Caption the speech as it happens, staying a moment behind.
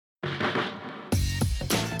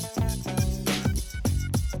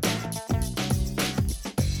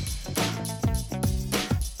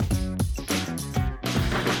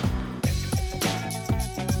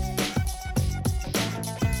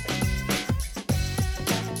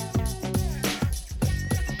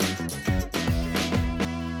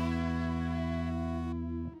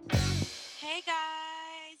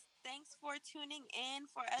tuning in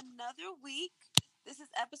for another week. This is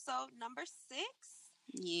episode number 6.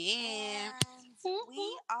 Yeah. And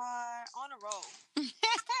we are on a roll. We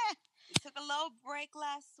took a little break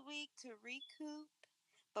last week to recoup,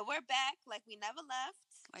 but we're back like we never left.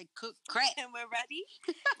 Like cook crack. And we're ready.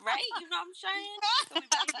 Right? You know what I'm saying? So we're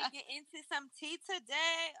ready to get into some tea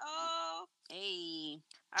today. Oh. Hey.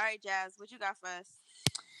 All right, Jazz, what you got for us?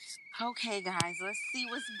 Okay, guys, let's see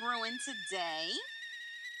what's brewing today.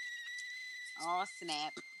 Oh,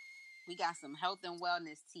 snap. We got some health and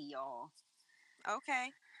wellness tea, y'all.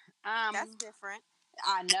 Okay. That's different.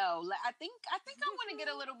 I know. I think I want to get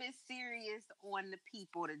a little bit serious on the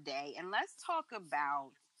people today, and let's talk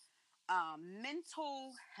about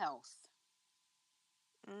mental health.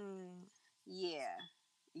 Yeah,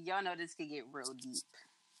 y'all know this could get real deep.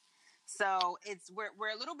 So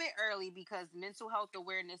we're a little bit early because Mental Health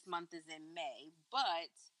Awareness Month is in May, but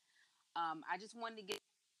I just wanted to get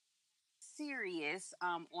serious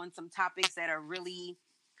on some topics that are really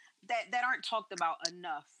that aren't talked about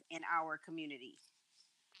enough in our community.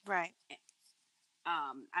 Right.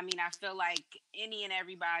 I mean, I feel like any and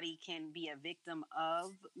everybody can be a victim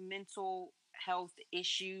of mental health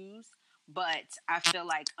issues, but I feel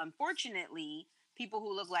like, unfortunately, people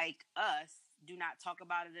who look like us do not talk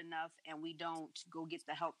about it enough, and we don't go get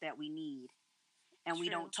the help that we need, and we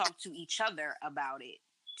don't talk to each other about it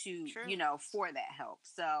for that help.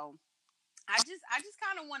 So I just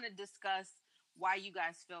kind of want to discuss why you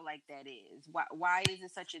guys feel like that is. Why is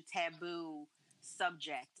it such a taboo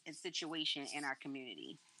subject and situation in our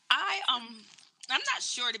community? I'm not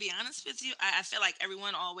sure, to be honest with you. I feel like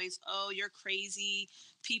everyone always, oh, you're crazy.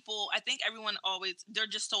 People, I think everyone always, they're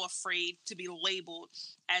just so afraid to be labeled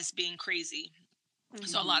as being crazy. Mm-hmm.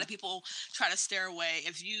 So a lot of people try to steer away.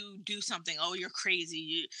 If you do something, oh, you're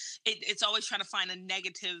crazy. It's always trying to find a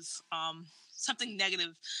negative, something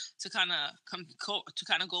negative to kind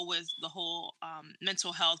of go with the whole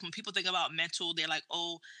mental health. When people think about mental, they're like,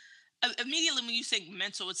 oh, immediately when you think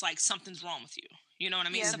mental, it's like something's wrong with you. You know what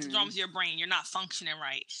I mean? Yeah. Something's wrong with your brain. You're not functioning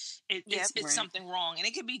right. It's right. Something wrong. And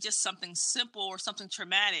it could be just something simple or something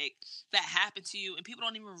traumatic that happened to you. And people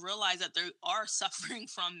don't even realize that they are suffering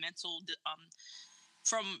from mental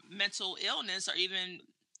illness or even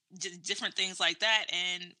different things like that.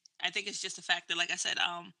 And I think it's just the fact that, like I said,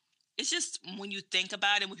 it's just when you think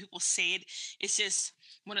about it, when people say it, it's just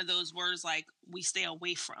one of those words like we stay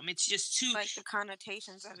away from. It's just too... like the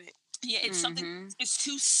connotations of it. Yeah, it's something, it's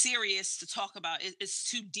too serious to talk about. It's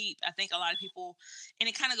too deep. I think a lot of people, and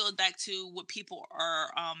it kind of goes back to what people are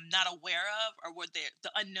not aware of, or what the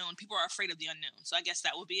unknown. People are afraid of the unknown. So I guess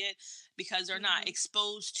that would be it, because they're not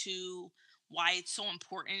exposed to why it's so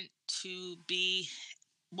important to be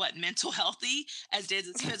mental healthy as it is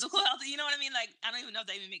it's physical healthy. You know what I mean? Like, I don't even know if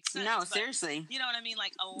that even makes sense. No, seriously. You know what I mean?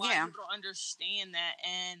 Like, a lot of people don't understand that.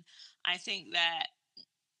 And I think that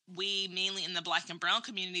we, mainly in the Black and brown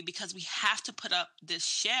community, because we have to put up this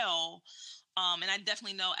shell, and I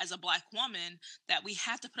definitely know as a Black woman that we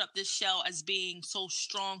have to put up this shell as being so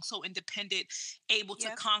strong, so independent, able to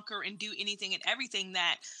conquer and do anything and everything,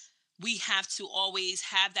 that we have to always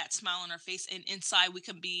have that smile on our face, and inside we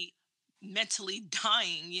can be mentally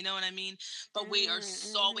dying, you know what I mean? But we are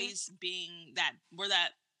always being that, we're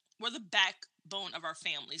the backbone of our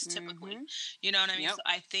families, typically. You know what I mean? So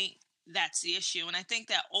I think that's the issue. And I think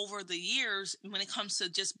that over the years, when it comes to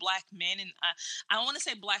just Black men, and I don't want to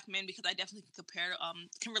say Black men because I definitely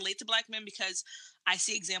can relate to Black men, because I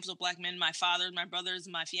see examples of Black men, my father, my brothers,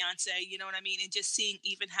 my fiance, you know what I mean? And just seeing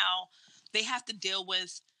even how they have to deal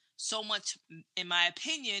with so much, in my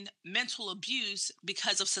opinion, mental abuse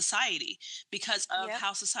because of society, because of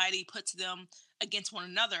how society puts them against one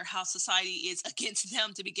another, how society is against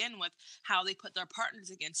them to begin with, how they put their partners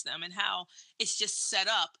against them, and how it's just set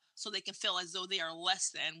up so they can feel as though they are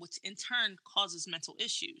less than, which in turn causes mental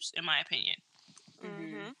issues, in my opinion.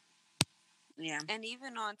 Yeah. And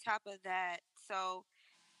even on top of that, so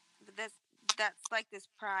that's like this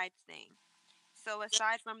pride thing. So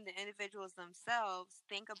aside from the individuals themselves,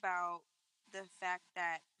 think about the fact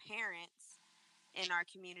that parents in our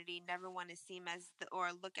community never want to seem or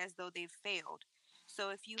look as though they've failed. So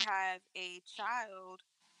if you have a child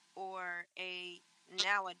or a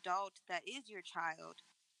now adult that is your child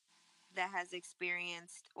that has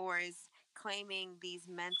experienced or is claiming these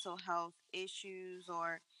mental health issues,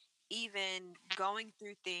 or even going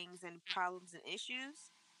through things and problems and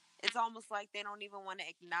issues, it's almost like they don't even want to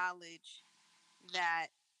acknowledge that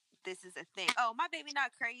this is a thing. Oh, my baby not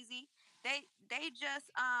crazy. They just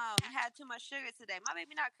had too much sugar today. My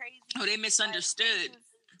baby not crazy. Oh, they misunderstood.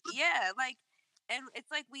 And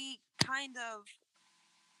it's like we kind of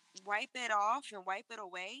wipe it off and wipe it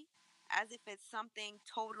away as if it's something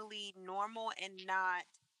totally normal and not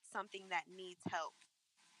something that needs help.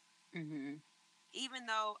 Mm-hmm. Even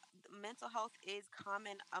though mental health is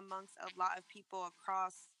common amongst a lot of people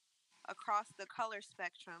across the color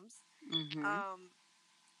spectrums, Mm-hmm. um,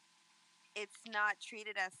 it's not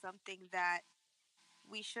treated as something that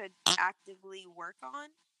we should actively work on,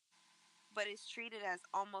 but it's treated as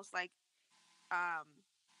almost like um,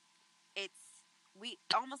 it's we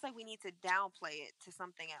almost like we need to downplay it to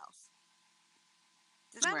something else.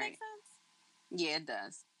 Does that make Right. sense? Yeah, it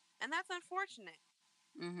does. And that's unfortunate.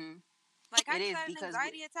 Mm-hmm. Like I It just is had an because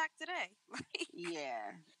anxiety attack today. Like,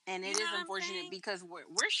 yeah, and you it know is what I'm unfortunate saying? because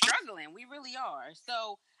we're struggling. We really are.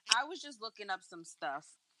 So I was just looking up some stuff.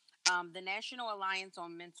 The National Alliance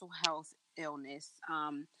on Mental Health Illness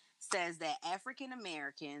says that African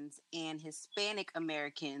Americans and Hispanic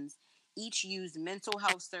Americans each use mental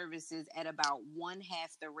health services at about one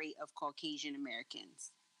half the rate of Caucasian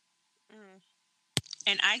Americans. Mm.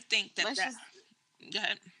 And I think that Let's that just go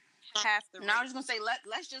ahead. Half the rate. No, I was just gonna say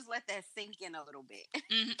let's just let that sink in a little bit.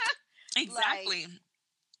 Mm-hmm. Exactly. Like,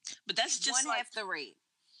 but that's just one like half the rate.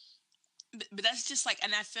 but that's just like,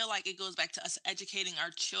 and I feel like it goes back to us educating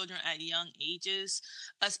our children at young ages,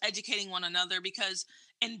 us educating one another, because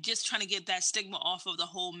and just trying to get that stigma off of the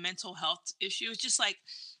whole mental health issue. It's just like,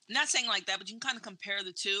 not saying like that, but you can kind of compare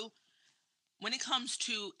the two when it comes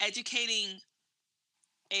to educating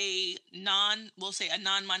we'll say a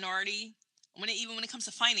non-minority, even when it comes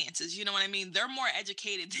to finances, you know what I mean? They're more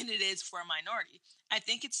educated than it is for a minority. I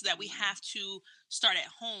think it's that we have to start at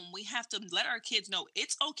home. We have to let our kids know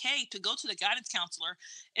it's okay to go to the guidance counselor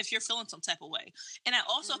if you're feeling some type of way. And I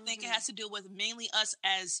also think it has to do with mainly us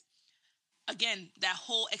as, again, that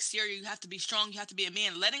whole exterior, you have to be strong, you have to be a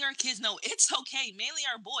man, letting our kids know it's okay, mainly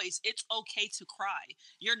our boys, it's okay to cry.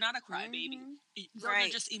 You're not a crybaby. Those are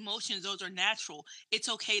just emotions, those are natural. It's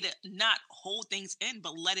okay to not hold things in,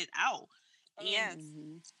 but let it out. Yes.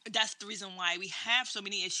 And that's the reason why we have so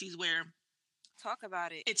many issues where talk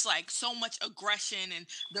about it. It's like so much aggression, and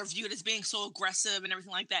they're viewed as being so aggressive and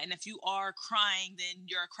everything like that. And if you are crying, then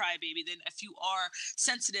you're a crybaby. Then if you are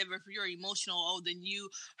sensitive, or if you're emotional, oh, then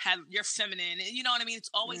you're feminine. And you know what I mean? It's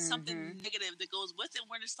always something negative that goes with it.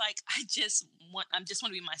 Where it's like, I just want to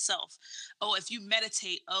be myself. Oh, if you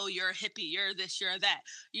meditate, oh, you're a hippie. You're this, you're that.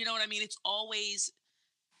 You know what I mean? It's always,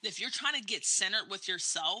 if you're trying to get centered with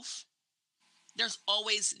yourself, there's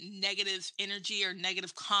always negative energy or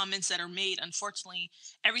negative comments that are made. Unfortunately,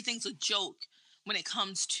 everything's a joke when it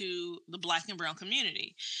comes to the Black and brown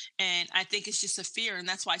community. And I think it's just a fear. And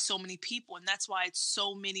that's why so many people, and that's why it's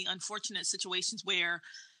so many unfortunate situations where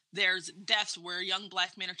there's deaths, where young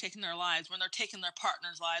Black men are taking their lives, when they're taking their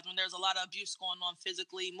partner's lives, when there's a lot of abuse going on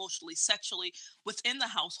physically, emotionally, sexually within the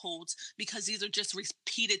households, because these are just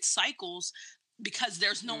repeated cycles, because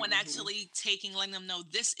there's no one actually letting them know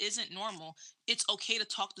this isn't normal. It's okay to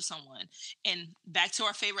talk to someone. And back to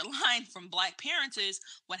our favorite line from Black parents is,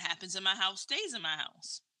 what happens in my house stays in my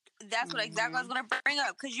house. That's what exactly I was going to bring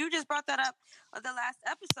up, because you just brought that up on the last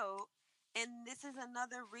episode. And this is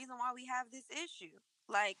another reason why we have this issue.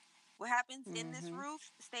 Like, what happens in this roof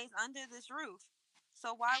stays under this roof.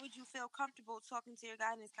 So why would you feel comfortable talking to your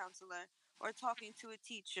guidance counselor, or talking to a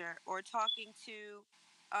teacher, or talking to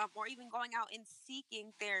or even going out and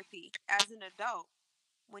seeking therapy as an adult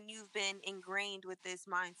when you've been ingrained with this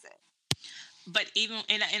mindset? But even,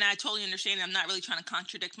 and I totally understand, I'm not really trying to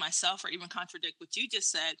contradict myself or even contradict what you just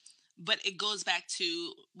said, but it goes back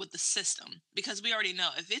to with the system, because we already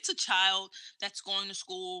know if it's a child that's going to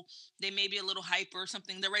school, they may be a little hyper or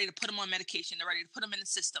something, they're ready to put them on medication, they're ready to put them in the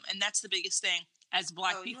system. And that's the biggest thing as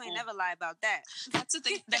Black people. You ain't never lie about that. That's the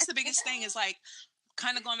thing. That's the biggest thing, is like,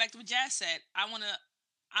 kind of going back to what Jazz said.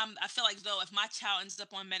 I feel like, though, if my child ends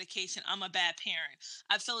up on medication, I'm a bad parent.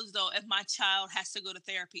 I feel as though if my child has to go to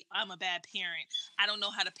therapy, I'm a bad parent. I don't know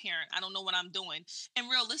how to parent. I don't know what I'm doing. And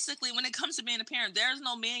realistically, when it comes to being a parent, there's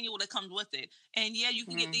no manual that comes with it. And yeah, you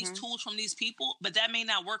can get these tools from these people, but that may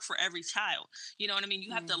not work for every child. You know what I mean?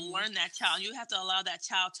 You have to learn that child. You have to allow that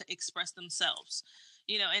child to express themselves.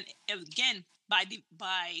 You know, and again, by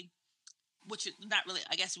which is not really,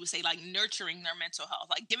 I guess you would say, like nurturing their mental health,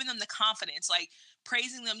 like giving them the confidence, like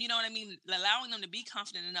praising them, you know what I mean? Allowing them to be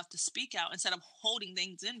confident enough to speak out instead of holding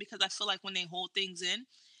things in, because I feel like when they hold things in,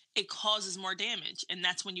 it causes more damage. And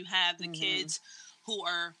that's when you have the kids who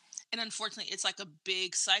are, and unfortunately, it's like a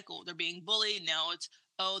big cycle. They're being bullied. Now it's,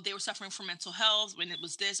 oh, they were suffering from mental health when it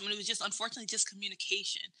was this, when it was just, unfortunately, just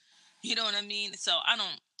communication. You know what I mean? So I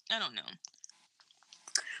don't know.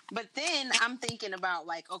 But then I'm thinking about,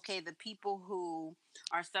 like, okay, the people who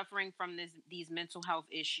are suffering from these mental health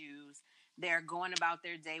issues, they're going about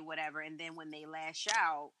their day, whatever, and then when they lash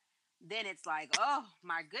out, then it's like, oh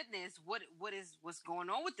my goodness, what's going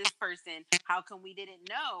on with this person? How come we didn't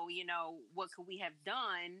know? What could we have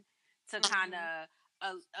done to kind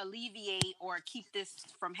of alleviate or keep this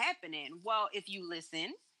from happening? Well, if you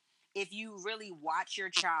listen, if you really watch your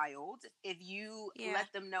child, if you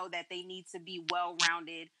let them know that they need to be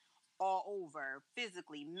well-rounded all over,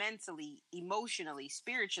 physically, mentally, emotionally,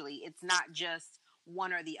 spiritually, it's not just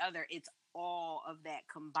one or the other, it's all of that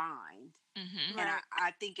combined. Mm-hmm. And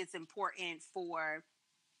I think it's important for,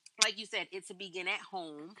 like you said, it to begin at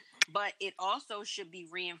home, but it also should be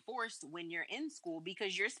reinforced when you're in school,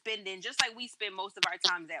 because you're spending, just like we spend most of our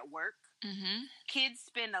times at work, kids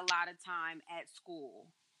spend a lot of time at school.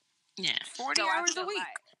 Yeah, 40 hours a week.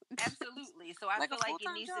 Absolutely. So I feel like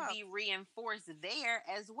it needs to be reinforced there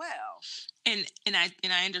as well. And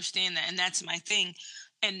I understand that, and that's my thing.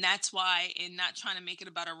 And that's why, and not trying to make it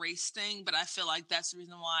about a race thing, but I feel like that's the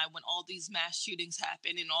reason why when all these mass shootings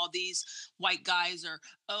happen and all these white guys are,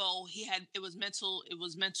 he had mental,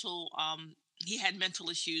 he had mental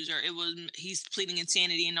issues, or he's pleading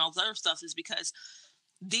insanity and all the other stuff, is because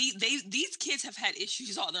these kids have had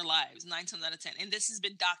issues all their lives, 9 times out of 10, and this has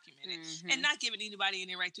been documented. And not giving anybody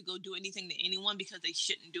any right to go do anything to anyone, because they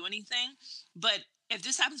shouldn't do anything. But if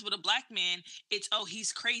this happens with a black man, it's,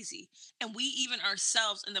 he's crazy. And we, even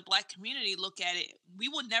ourselves in the black community, look at it. We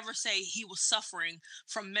will never say he was suffering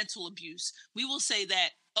from mental abuse. We will say that,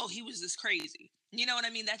 he was just crazy. You know what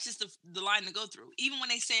I mean? That's just the line to go through. Even when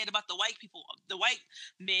they say it about the white people, the white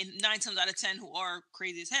men, 9 times out of 10, who are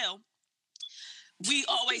crazy as hell, we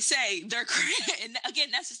always say they're crazy. And again,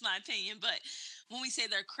 that's just my opinion. But when we say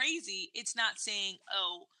they're crazy, it's not saying,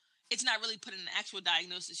 it's not really putting an actual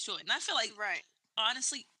diagnosis to it. And I feel like,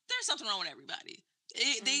 honestly, there's something wrong with everybody.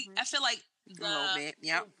 I feel like a little bit,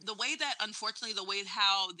 the way that, unfortunately,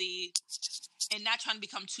 and not trying to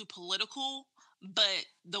become too political, but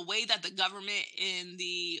the way that the government and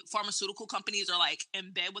the pharmaceutical companies are like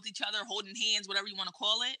in bed with each other, holding hands, whatever you want to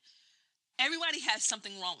call it. Everybody has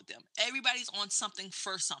something wrong with them. Everybody's on something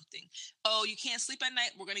for something. Oh, you can't sleep at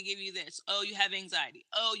night? We're going to give you this. Oh, you have anxiety.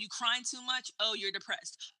 Oh, you crying too much? Oh, you're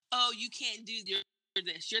depressed. Oh, you can't do you're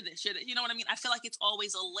this. You know what I mean? I feel like it's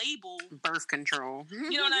always a label. Birth control.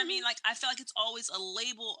 You know what I mean? Like, I feel like it's always a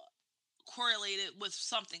label correlated with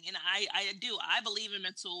something. And I do. I believe in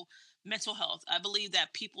mental health. I believe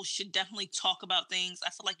that people should definitely talk about things. I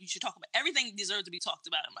feel like you should talk about everything. Deserves to be talked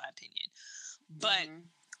about, in my opinion. But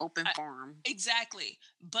open forum. Exactly.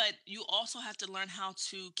 But you also have to learn how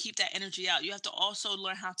to keep that energy out. You have to also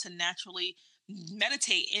learn how to naturally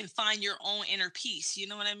meditate and find your own inner peace. You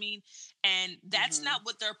know what I mean? And that's not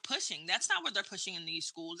what they're pushing. That's not what they're pushing in these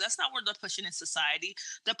schools. That's not what they're pushing in society.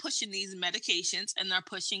 They're pushing these medications, and they're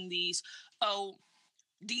pushing these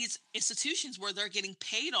institutions where they're getting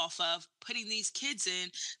paid off of putting these kids in,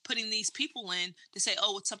 putting these people in to say,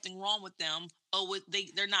 it's something wrong with them.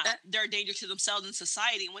 They're a danger to themselves and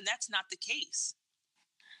society, when that's not the case.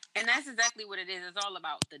 And that's exactly what it is. It's all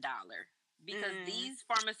about the dollar. Because these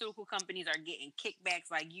pharmaceutical companies are getting kickbacks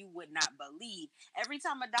like you would not believe. Every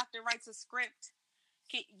time a doctor writes a script,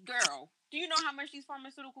 girl, do you know how much these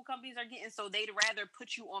pharmaceutical companies are getting? So they'd rather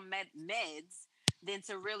put you on meds than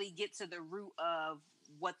to really get to the root of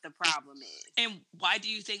what the problem is. And why do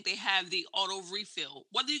you think they have the auto refill?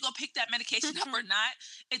 Whether you go pick that medication up or not,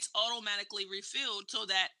 it's automatically refilled so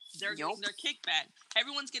that they're getting their kickback.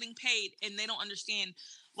 Everyone's getting paid, and they don't understand,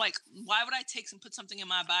 like, why would I take and put something in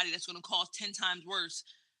my body that's going to cause 10 times worse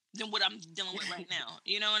than what I'm dealing with right now?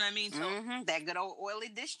 You know what I mean? So that good old oily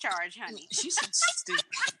discharge, honey. She's so stupid.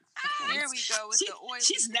 Here we go with the oily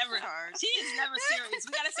discharge. She is never serious.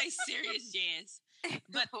 We gotta say serious, Jazz.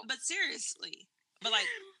 But seriously. But like,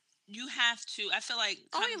 you have to. I feel like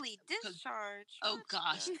oily discharge. Oh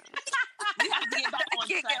gosh, we have to get back on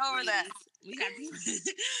track. I can't get over that. We have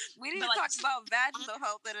to. We need to talk about vaginal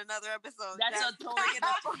health in another episode. That's a total.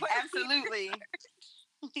 Absolutely.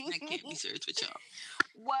 I can't be serious with y'all.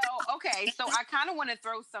 Well, okay, so I kind of want to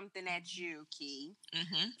throw something at you, Key.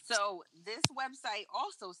 So this website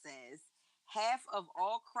also says half of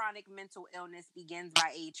all chronic mental illness begins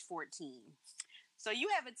by age 14. So you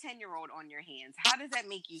have a 10-year-old on your hands. How does that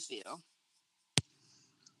make you feel?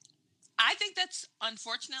 I think that's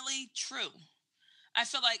unfortunately true. I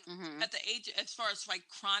feel like at the age, as far as like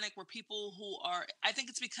chronic, where people who are, I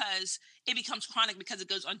think it's because it becomes chronic because it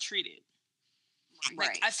goes untreated. Right.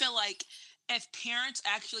 Like, I feel like if parents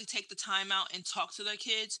actually take the time out and talk to their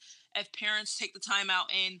kids, if parents take the time out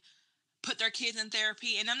and put their kids in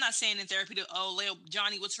therapy, and I'm not saying in therapy to, Leo,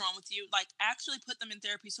 Johnny, what's wrong with you? Like, actually put them in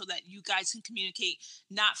therapy so that you guys can communicate,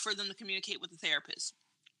 not for them to communicate with the therapist.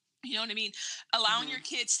 You know what I mean? Allowing your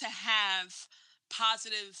kids to have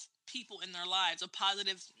positive people in their lives, a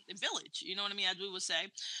positive village. You know what I mean? As we would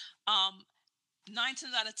say, 9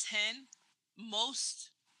 times out of 10,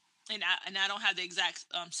 most, and I don't have the exact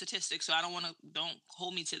statistics, so don't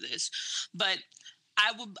hold me to this, but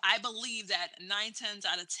I believe that 9 times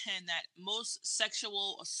out of 10 that most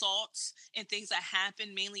sexual assaults and things that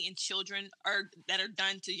happen mainly in children that are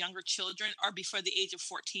done to younger children are before the age of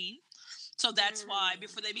 14. So that's why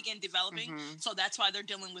before they begin developing, so that's why they're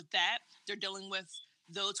dealing with that. They're dealing with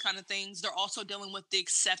those kind of things. They're also dealing with the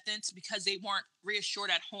acceptance because they weren't reassured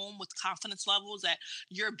at home with confidence levels that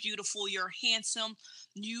you're beautiful, you're handsome,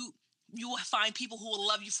 you will find people who will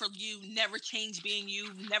love you for you, never change being you,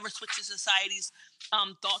 never switch to society's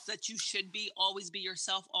thoughts that you should be, always be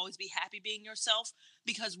yourself, always be happy being yourself,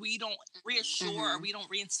 because we don't reassure or we don't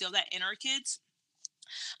reinstill that in our kids.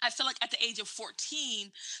 I feel like at the age of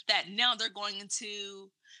 14 that now they're going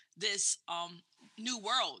into this new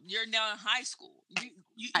world. You're now in high school.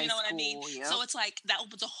 You know what I mean? Yep. So it's like that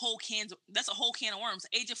opens that's a whole can of worms.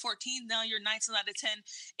 Age of 14, now you're 9 out of 10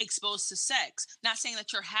 exposed to sex. Not saying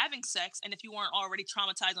that you're having sex, and if you weren't already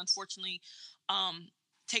traumatized, unfortunately,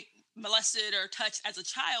 molested or touched as a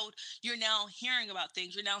child, you're now hearing about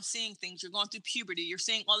things, you're now seeing things, you're going through puberty, you're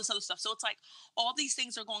seeing all this other stuff. So it's like all these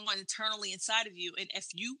things are going on internally inside of you, and if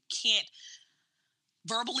you can't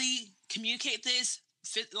verbally communicate this,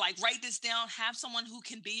 like write this down, have someone who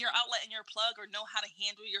can be your outlet and your plug, or know how to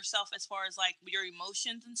handle yourself as far as like your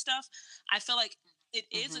emotions and stuff, I feel like it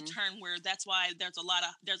is a turn where that's why there's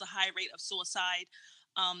a high rate of suicide,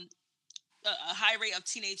 a high rate of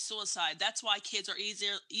teenage suicide. That's why kids are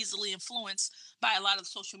easily influenced by a lot of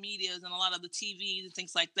social medias and a lot of the TV and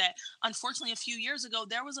things like that. Unfortunately, a few years ago,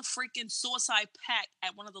 there was a freaking suicide pact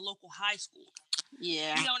at one of the local high schools.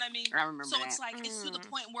 Yeah. You know what I mean? I remember so that. It's like, it's to the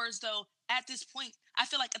point where as though at this point, I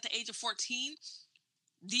feel like at the age of 14,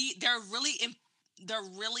 they're really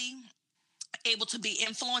able to be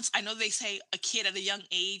influenced. I know they say a kid at a young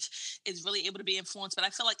age is really able to be influenced, but I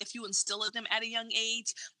feel like if you instill in them at a young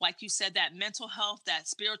age, like you said, that mental health, that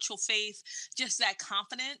spiritual faith, just that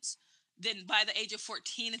confidence, then by the age of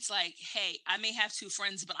 14, it's like, hey, I may have two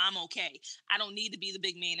friends, but I'm okay. I don't need to be the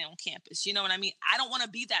big man on campus. You know what I mean? I don't want to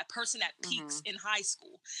be that person that peaks in high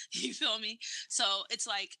school. You feel me? So it's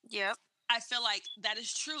like, yep. I feel like that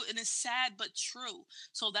is true, and it's sad but true.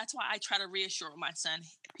 So that's why I try to reassure my son.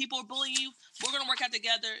 People are bullying you. We're gonna work out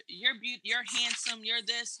together. You're you're handsome. You're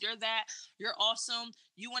this. You're that. You're awesome.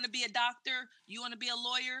 You want to be a doctor. You want to be a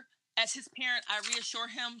lawyer. As his parent, I reassure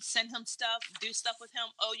him, send him stuff, do stuff with him.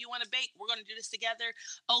 Oh, you want to bake? We're gonna do this together.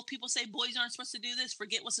 Oh, people say boys aren't supposed to do this.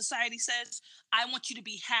 Forget what society says. I want you to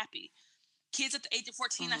be happy. Kids at the age of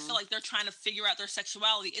 14, I feel like they're trying to figure out their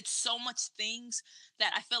sexuality. It's so much things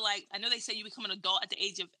that I feel like, I know they say you become an adult at the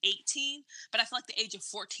age of 18, but I feel like the age of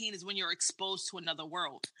 14 is when you're exposed to another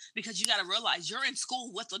world, because you got to realize you're in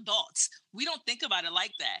school with adults. We don't think about it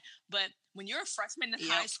like that, but when you're a freshman in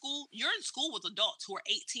high school, you're in school with adults who are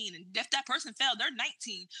 18, and if that person failed, they're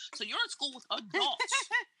 19. So you're in school with adults.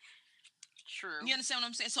 True. You understand what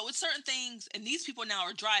I'm saying? So it's certain things, and these people now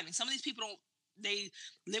are driving. Some of these people they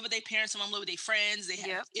live with their parents, some of them live with their friends. They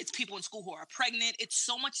have, it's people in school who are pregnant. It's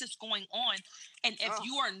so much that's going on. And if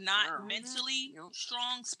you are not mentally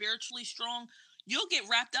strong, spiritually strong, you'll get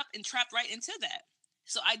wrapped up and trapped right into that.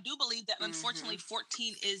 So I do believe that unfortunately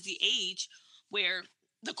 14 is the age where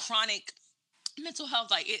the chronic mental health,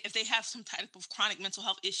 like if they have some type of chronic mental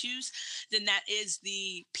health issues, then that is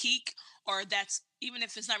the peak, or that's, even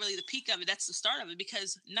if it's not really the peak of it, that's the start of it,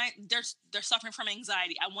 because they're suffering from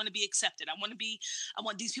anxiety. I want to be accepted. I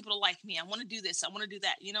want these people to like me. I want to do this. I want to do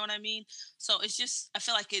that. You know what I mean? So it's just, I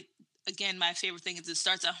feel like it, again, my favorite thing is it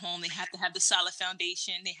starts at home. They have to have the solid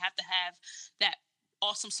foundation. They have to have that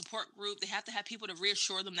awesome support group. They have to have people to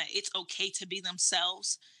reassure them that it's okay to be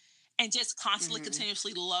themselves, and just constantly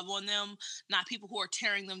continuously love on them, not people who are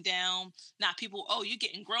tearing them down, not people, oh, you're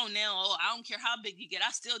getting grown now, oh, I don't care how big you get, I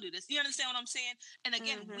still do this. You understand what I'm saying? And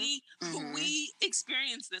again, we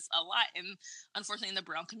experience this a lot, and unfortunately in the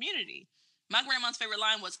brown community. My grandma's favorite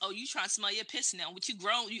line was, oh, you trying to smell your piss now, but you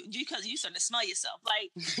grown, because you starting to smell yourself. Like,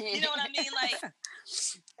 you know what I mean? Like,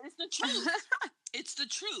 it's the truth. It's the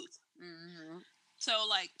truth. So,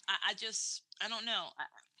 like, I don't know.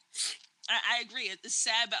 I agree. It's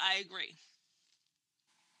sad, but I agree.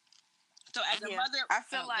 So as a mother, I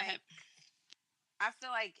feel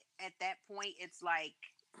like at that point, it's like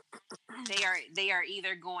they are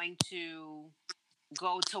either going to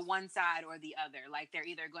go to one side or the other. Like they're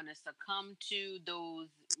either going to succumb to those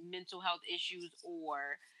mental health issues,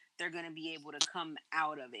 or they're going to be able to come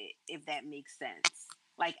out of it, if that makes sense.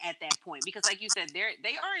 Like at that point, because like you said, they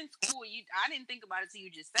are in school. I didn't think about it till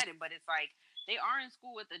you just said it, but it's like they are in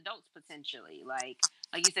school with adults potentially. Like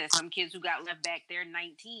you said, some kids who got left back, they're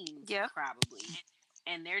 19 probably.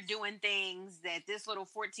 And they're doing things that this little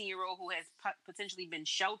 14-year-old who has potentially been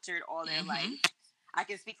sheltered all their life, I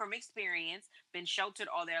can speak from experience, been sheltered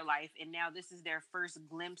all their life, and now this is their first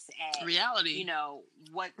glimpse at reality. You know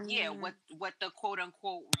what the quote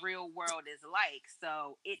unquote real world is like.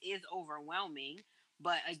 So it is overwhelming.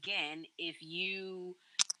 But again, if you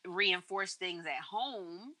reinforce things at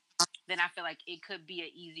home, then I feel like it could be an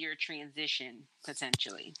easier transition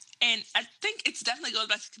potentially. And I think it definitely goes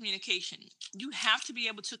back to communication. You have to be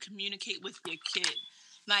able to communicate with your kid.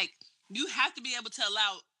 Like, you have to be able to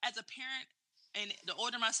allow, as a parent, and the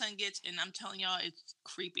older my son gets, and I'm telling y'all, it's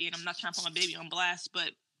creepy, and I'm not trying to put my baby on blast,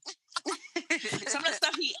 but some of the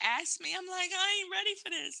stuff he asked me, I'm like, I ain't ready for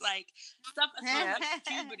this. Like, stuff as far as like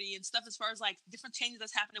puberty and stuff as far as like different changes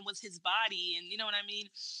that's happening with his body, and you know what I mean?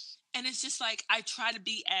 And it's just like, I try to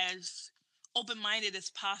be as open-minded as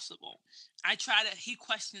possible. He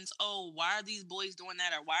questions, oh, why are these boys doing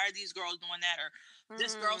that? Or why are these girls doing that? Or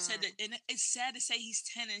this girl said that, and it's sad to say he's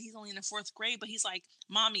 10 and he's only in the 4th grade, but he's like,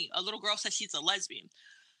 Mommy, a little girl said she's a lesbian.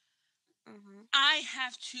 I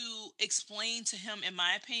have to explain to him, in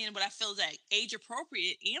my opinion, what I feel is that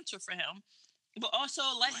age-appropriate answer for him, but also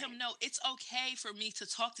let him know it's okay for me to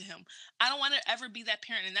talk to him. I don't want to ever be that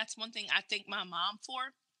parent, and that's one thing I thank my mom for.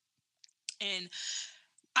 And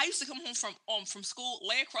I used to come home from school,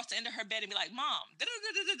 lay across the end of her bed and be like, Mom,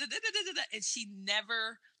 and she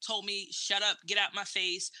never told me, shut up, get out my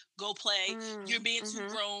face, go play. You're being too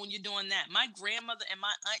grown. You're doing that. My grandmother and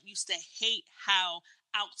my aunt used to hate how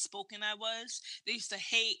outspoken I was. They used to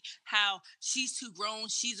hate how she's too grown.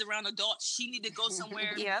 She's around adults. She need to go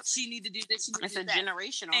somewhere. She need to do this. It's a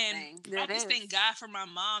generational thing. I just thank God for my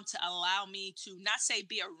mom to allow me to not say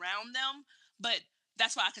be around them, but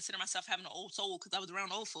that's why I consider myself having an old soul, because I was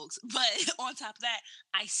around old folks. But on top of that,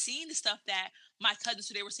 I seen the stuff that my cousins,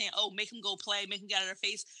 who they were saying, oh, make them go play, make them get out of their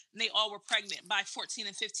face. And they all were pregnant by 14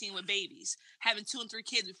 and 15 with babies, having 2 and 3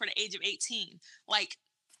 kids before the age of 18. Like,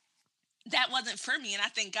 that wasn't for me. And I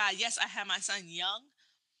thank God, yes, I had my son young,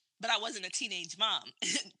 but I wasn't a teenage mom.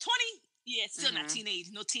 20, yeah, still not teenage,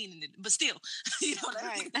 no teen in it, but still, you know what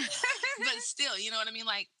I mean? But still, you know what I mean?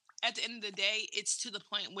 Like, at the end of the day, it's to the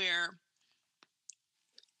point where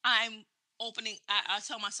I'm opening. I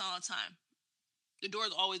tell my son all the time, the door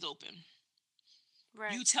is always open.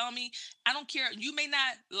 Right. You tell me, I don't care. You may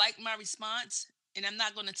not like my response, and I'm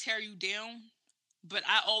not going to tear you down, but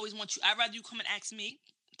I always want you. I'd rather you come and ask me.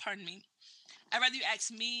 Pardon me. I'd rather you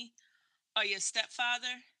ask me or your stepfather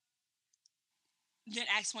than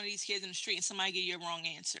ask one of these kids in the street and somebody give you a wrong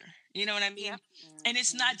answer. You know what I mean? Yep. And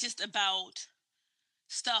it's not just about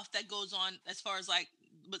stuff that goes on as far as like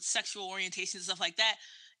with sexual orientation and stuff like that.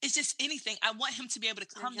 It's just anything. I want him to be able to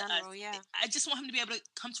come to us. Yeah. I just want him to be able to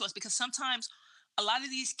come to us, because sometimes a lot of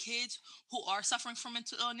these kids who are suffering from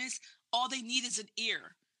mental illness, all they need is an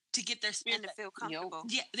ear to get their spirit and to feel comfortable.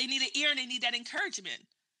 Yeah, they need an ear and they need that encouragement.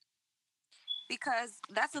 Because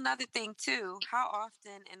that's another thing too. How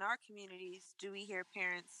often in our communities do we hear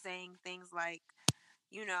parents saying things like,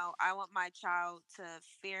 you know, I want my child to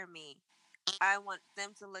fear me. I want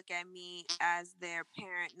them to look at me as their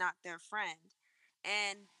parent, not their friend.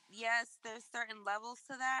 And yes, there's certain levels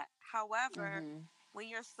to that. However, when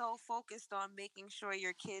you're so focused on making sure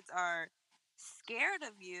your kids are scared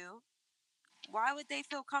of you, why would they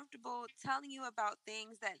feel comfortable telling you about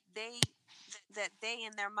things that they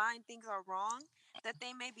in their mind think are wrong, that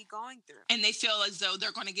they may be going through? And they feel as though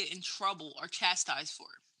they're going to get in trouble or chastised for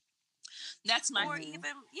it. That's my or even,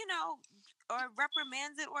 you know, or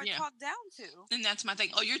reprimands it or talked down to. And that's my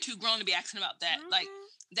thing. Oh, you're too grown to be asking about that. Like,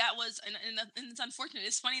 that was, and it's unfortunate.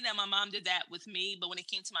 It's funny that my mom did that with me, but when it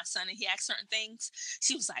came to my son and he asked certain things,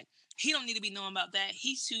 she was like, he don't need to be knowing about that.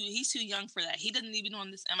 He's too young for that. He doesn't need to be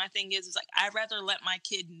knowing this. And my thing is like, I'd rather let my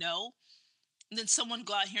kid know than someone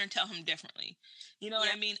go out here and tell him differently. You know what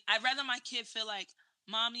I mean? I'd rather my kid feel like,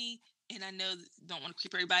 Mommy, and I know don't want to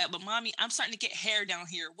creep everybody up, but Mommy, I'm starting to get hair down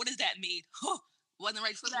here. What does that mean? Wasn't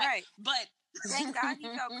ready for that. Right. But thank God he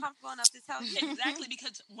felt comfortable enough to tell you. Exactly,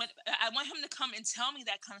 because when I want him to come and tell me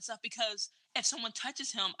that kind of stuff, because if someone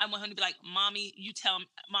touches him, I want him to be like, Mommy, you tell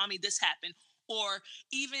Mommy this happened. Or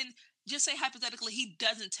even just say hypothetically he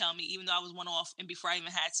doesn't tell me, even though I was one off, and before I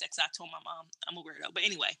even had sex, I told my mom. I'm a weirdo. But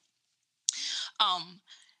anyway,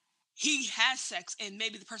 he has sex and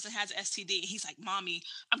maybe the person has STD. He's like, Mommy,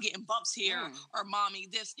 I'm getting bumps here, or Mommy,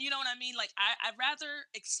 this. You know what I mean? Like, I'd rather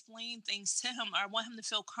explain things to him, or I want him to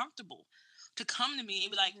feel comfortable to come to me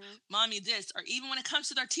and be like, Mommy, this. Or even when it comes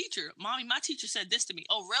to their teacher, Mommy, my teacher said this to me.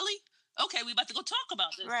 Oh, really? Okay, we about to go talk about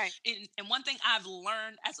this. Right. And one thing I've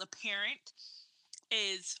learned as a parent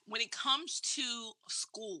is when it comes to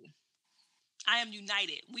school, I am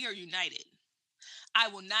united. We are united. I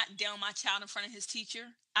will not down my child in front of his teacher.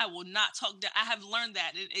 I will not talk down. I have learned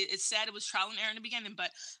that. It's sad it was trial and error in the beginning,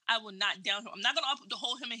 but I will not down him. I'm not going to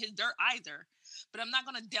hold him in his dirt either, but I'm not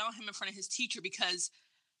going to down him in front of his teacher, because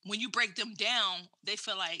when you break them down, they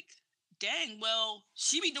feel like, dang, well,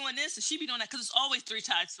 she be doing this and she be doing that, because it's always three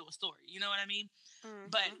sides to a story. You know what I mean? Mm-hmm.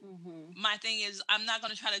 But my thing is, I'm not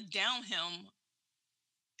going to try to down him,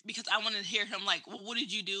 because I want to hear him like, well, what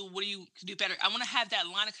did you do? What do you do better? I want to have that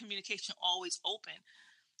line of communication always open.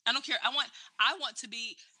 I don't care. I want to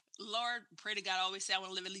be, Lord, pray to God, I always say I want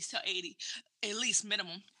to live at least till 80, at least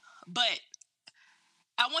minimum. But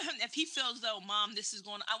I want him, if he feels though, Mom, this is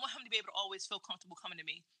going, I want him to be able to always feel comfortable coming to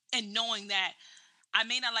me and knowing that I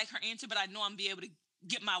may not like her answer, but I know I'm be able to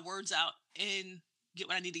get my words out and get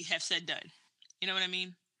what I need to have said done. You know what I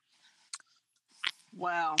mean?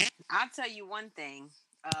 Well, I'll tell you one thing.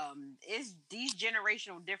 Is these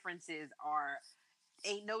generational differences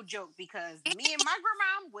ain't no joke, because me and my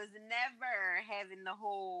grandma was never having the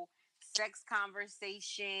whole sex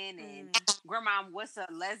conversation and grandma, what's a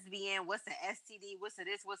lesbian, what's a STD, what's a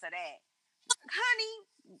this, what's a that. Honey,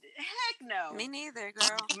 heck no. Me neither,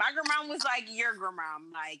 girl. My grandma was like your grandma.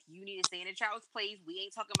 Like, you need to stay in a child's place. We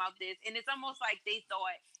ain't talking about this. And it's almost like they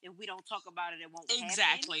thought if we don't talk about it, it won't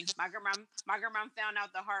exactly happen. My grandma found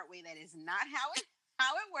out the hard way that is not how it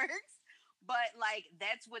works. But like,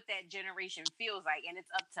 that's what that generation feels like, and it's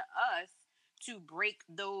up to us to break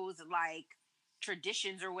those like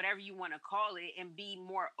traditions or whatever you want to call it, and be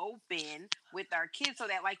more open with our kids, so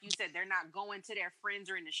that, like you said, they're not going to their friends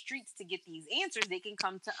or in the streets to get these answers. They can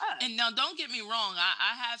come to us. And now, don't get me wrong,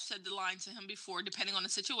 I have said the line to him before, depending on the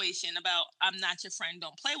situation, about I'm not your friend,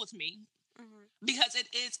 don't play with me. Because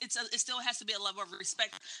it still has to be a level of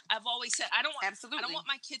respect. I've always said I don't want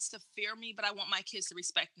my kids to fear me, but I want my kids to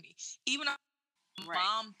respect me. Even though my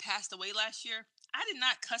mom passed away last year, I did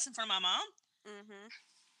not cuss in front of my mom.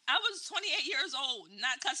 I was 28 years old,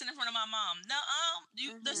 not cussing in front of my mom.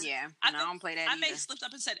 I don't play that. I may have slipped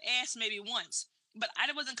up and said ass maybe once, but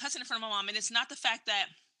I wasn't cussing in front of my mom. And it's not the fact that,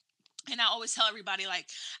 and I always tell everybody, like,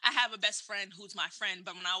 I have a best friend who's my friend,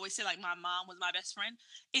 but when I always say, like, my mom was my best friend,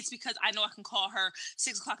 it's because I know I can call her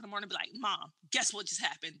 6 o'clock in the morning and be like, Mom, guess what just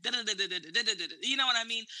happened? You know what I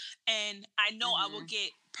mean? And I know I will get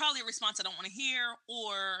probably a response I don't want to hear,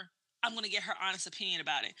 or I'm going to get her honest opinion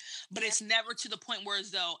about it. But it's never to the point where as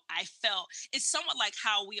though I felt, it's somewhat like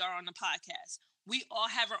how we are on the podcast. We all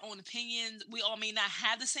have our own opinions. We all may not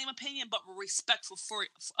have the same opinion, but we're respectful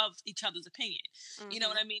of each other's opinion. You know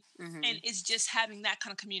what I mean? And it's just having that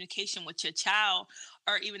kind of communication with your child,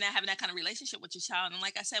 or even having that kind of relationship with your child. And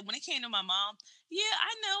like I said, when it came to my mom,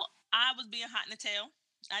 I know I was being hot in the tail.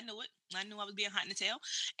 I knew it. I knew I was being hot in the tail.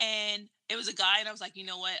 And it was a guy, and I was like, you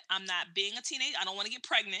know what? I'm not being a teenager. I don't want to get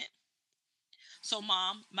pregnant. So,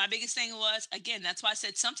 Mom, my biggest thing was, again, that's why I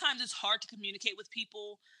said sometimes it's hard to communicate with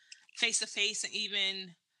people face to face, and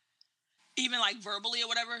even like verbally or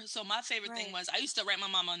whatever. So my favorite thing was, I used to write my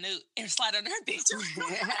mom a note and slide under her bedroom.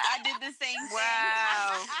 I did the same thing.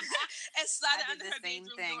 Wow. And slide it under her bedroom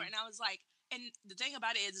door. And I was like, and the thing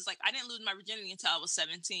about it is like, I didn't lose my virginity until I was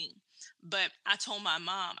 17. But I told my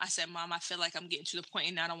mom, I said, Mom, I feel like I'm getting to the point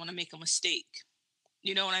and I don't want to make a mistake.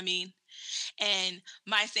 You know what I mean? And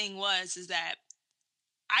my thing is that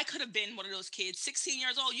I could have been one of those kids, 16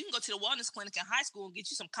 years old. You can go to the wellness clinic in high school and get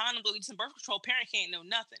you some condom, go get you some birth control. Parent can't know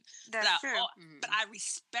nothing. That's true. But I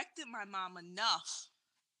respected my mom enough,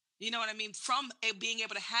 you know what I mean, from being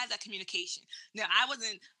able to have that communication. Now, I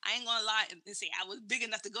ain't going to lie and say I was big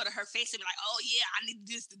enough to go to her face and be like, oh, yeah, I need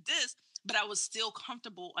this to this. But I was still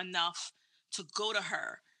comfortable enough to go to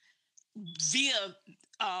her via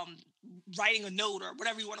writing a note or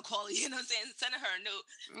whatever you want to call it, you know what I'm saying? Sending her a note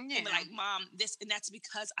and be like, Mom, this, and that's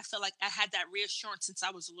because I felt like I had that reassurance since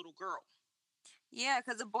I was a little girl. Yeah,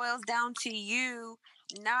 because it boils down to you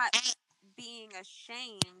not being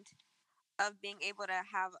ashamed of being able to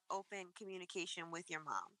have open communication with your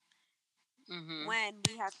mom. When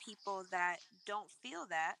we have people that don't feel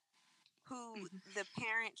that, who the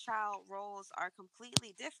parent-child roles are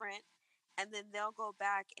completely different, and then they'll go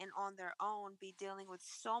back and on their own be dealing with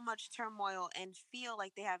so much turmoil and feel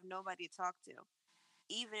like they have nobody to talk to,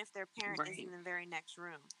 even if their parent is in the very next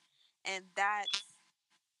room. And that's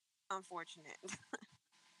unfortunate.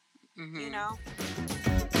 You know?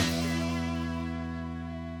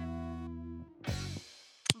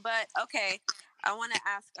 But okay, I want to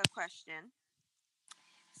ask a question.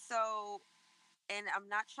 So, and I'm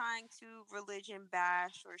not trying to religion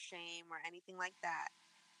bash or shame or anything like that,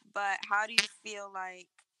 But how do you feel like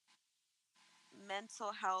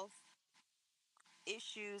mental health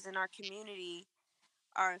issues in our community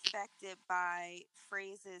are affected by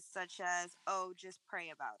phrases such as, oh, just pray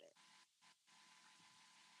about it?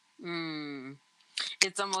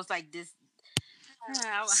 It's almost like this.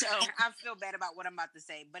 So I feel bad about what I'm about to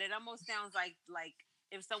say, but it almost sounds like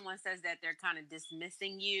if someone says that, they're kind of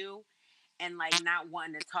dismissing you and like not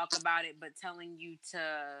wanting to talk about it, but telling you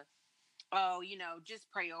to, oh,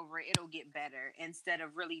 just pray over it, it'll get better, instead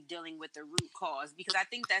of really dealing with the root cause. Because I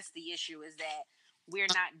think that's the issue, is that we're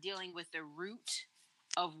not dealing with the root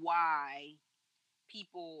of why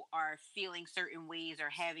people are feeling certain ways or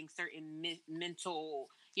having certain mental,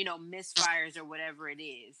 misfires or whatever it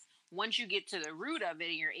is. Once you get to the root of it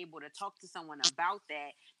and you're able to talk to someone about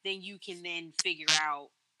that, then you can then figure out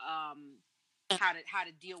how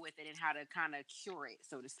to deal with it and how to kind of cure it,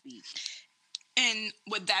 so to speak. And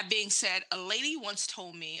with that being said, a lady once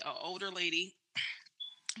told me, an older lady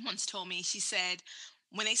once told me, she said,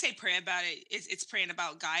 when they say pray about it, it's praying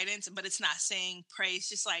about guidance, but it's not saying pray. It's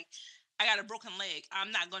just like, I got a broken leg.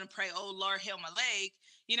 I'm not going to pray, oh, Lord, heal my leg.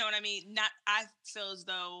 You know what I mean? I feel as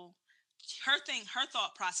though her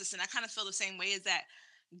thought process, and I kind of feel the same way, is that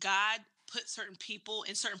God put certain people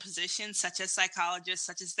in certain positions, such as psychologists,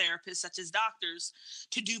 such as therapists, such as doctors,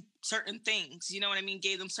 to do certain things. You know what I mean?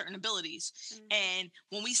 Gave them certain abilities. And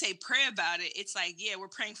when we say pray about it, it's like, yeah, we're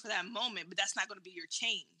praying for that moment, but that's not going to be your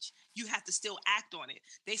change. You have to still act on it.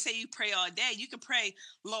 They say you pray all day. You can pray,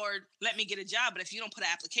 Lord, let me get a job. But if you don't put an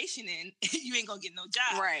application in, you ain't going to get no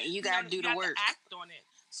job. Right. You got to do the work. To act on it.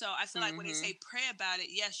 So I feel like when they say pray about it,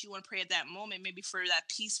 yes, you want to pray at that moment, maybe for that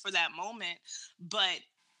peace for that moment. But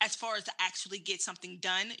as far as to actually get something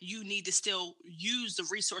done, you need to still use the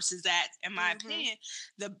resources that, in my opinion,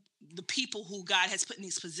 the people who God has put in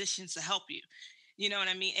these positions to help you. You know what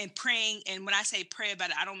I mean? And praying, and when I say pray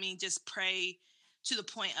about it, I don't mean just pray to the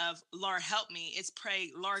point of, Lord, help me. It's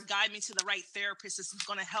pray, Lord, guide me to the right therapist that's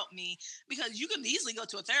going to help me. Because you can easily go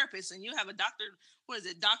to a therapist and you have a doctor,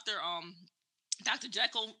 Dr.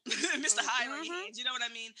 Jekyll, Mr. Hyde on your hands. You know what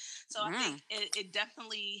I mean? So I think it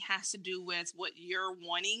definitely has to do with what you're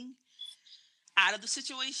wanting out of the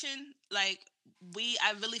situation. Like,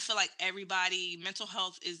 I really feel like everybody, mental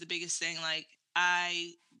health is the biggest thing. Like,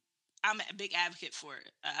 I'm a big advocate for it.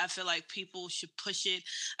 I feel like people should push it.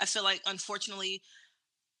 I feel like, unfortunately,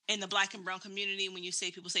 in the Black and brown community, when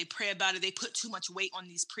people say pray about it, they put too much weight on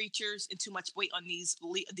these preachers and too much weight on these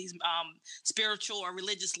spiritual or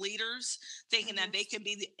religious leaders, thinking that they can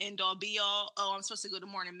be the end all be all. Oh, I'm supposed to go to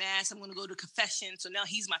morning mass. I'm going to go to confession. So now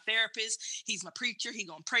he's my therapist. He's my preacher. He's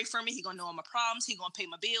going to pray for me. He's going to know all my problems. He's going to pay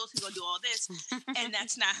my bills. He's going to do all this. And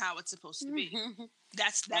that's not how it's supposed to be.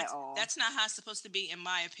 That's not how it's supposed to be, in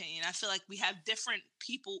my opinion. I feel like we have different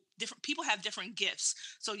people have different gifts.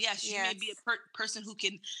 So yes, you may be a person who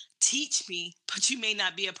can teach me, but you may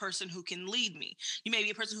not be a person who can lead me. You may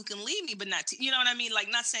be a person who can lead me, but not, you know what I mean? Like,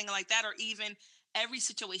 not saying it like that, or even every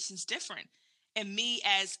situation's different. And me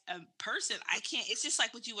as a person, it's just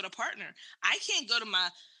like with you with a partner. I can't go to my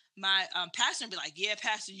pastor and be like, yeah,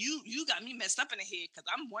 pastor, you got me messed up in the head because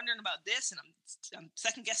I'm wondering about this and I'm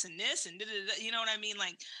second guessing this and you know what I mean?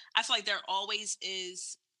 Like, I feel like there always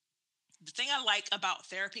is. The thing I like about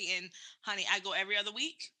therapy, and honey, I go every other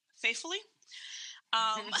week faithfully,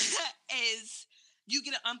 is you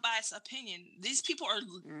get an unbiased opinion. These people are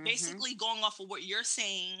basically going off of what you're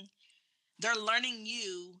saying. They're learning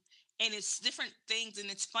you, and it's different things.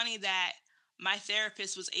 And it's funny that my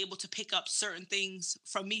therapist was able to pick up certain things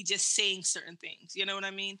from me just saying certain things. You know what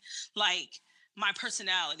I mean? Like my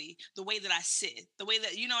personality, the way that I sit, the way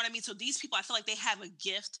that, you know what I mean? So these people, I feel like they have a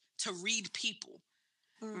gift to read people.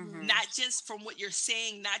 Not just from what you're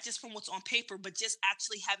saying, not just from what's on paper, but just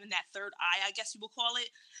actually having that third eye, I guess you will call it,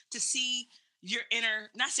 to see your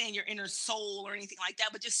inner, not saying your inner soul or anything like that,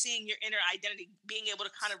 but just seeing your inner identity, being able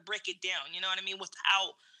to kind of break it down, you know what I mean,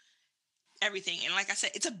 without everything. And like I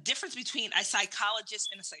said, it's a difference between a psychologist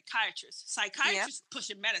and a psychiatrist. Psychiatrists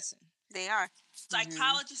pushing medicine. They are.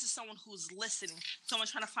 Psychologist is someone who's listening, someone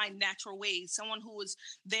trying to find natural ways, someone who is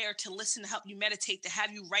there to listen, to help you meditate, to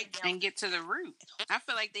have you write down and get to the root. I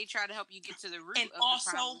feel like they try to help you get to the root, and of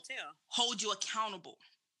also the problem too. Hold you accountable.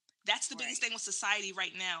 That's the biggest thing with society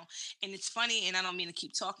right now. And it's funny, and I don't mean to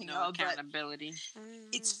keep talking, accountability.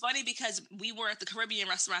 It's funny because we were at the Caribbean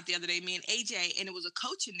restaurant the other day, me and AJ, and it was a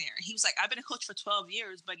coach in there. He was like, I've been a coach for 12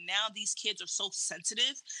 years, but now these kids are so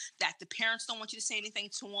sensitive that the parents don't want you to say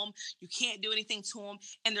anything to them. You can't do anything to them.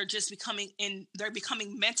 And they're just becoming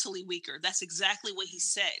mentally weaker. That's exactly what he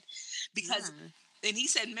said. And he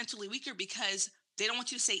said mentally weaker because They don't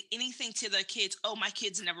want you to say anything to their kids. Oh, my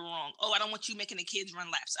kid's never wrong. Oh, I don't want you making the kids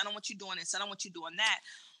run laps. I don't want you doing this. I don't want you doing that.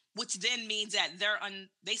 Which then means that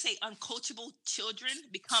they say uncoachable children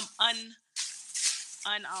become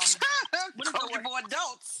coachable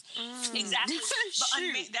adults. Exactly.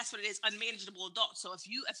 But that's what it is, unmanageable adults. So if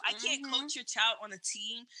I can't coach your child on a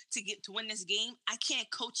team to win this game, I can't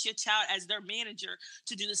coach your child as their manager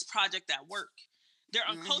to do this project at work. They're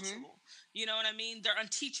uncoachable. You know what I mean? They're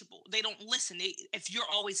unteachable. They don't listen. If you're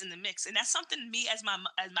always in the mix, and that's something me as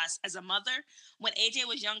a mother, when AJ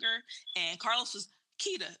was younger and Carlos was,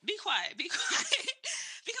 Keita, be quiet, because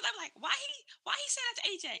I'm like, why he say that to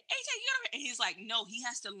AJ? AJ, you gotta, and he's like, no, he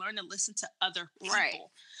has to learn to listen to other people. Right.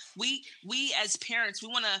 We as parents, we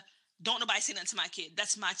want to. Don't nobody say nothing to my kid.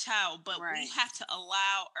 That's my child, but we have to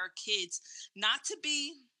allow our kids not to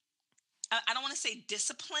be. I don't want to say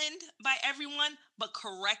disciplined by everyone, but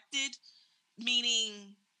corrected,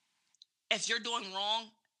 meaning if you're doing wrong,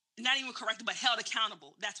 not even corrected, but held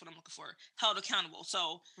accountable. That's what I'm looking for. Held accountable.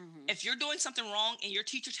 So if you're doing something wrong and your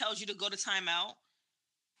teacher tells you to go to timeout,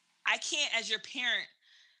 I can't, as your parent,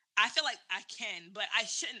 I feel like I can, but I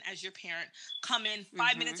shouldn't, as your parent, come in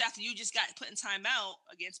 5 minutes after you just got put in timeout,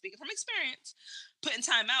 again, speaking from experience, put in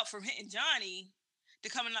timeout for hitting Johnny, to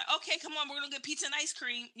come in like, okay, come on, we're going to get pizza and ice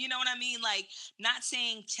cream. You know what I mean? Like, not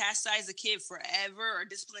saying chastise a kid forever or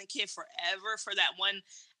discipline a kid forever for that one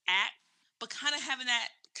act, but kind of having that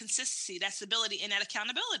consistency, that stability, and that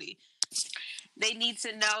accountability. They need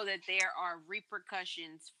to know that there are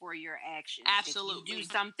repercussions for your actions. Absolutely. If you do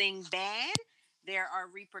something bad, there are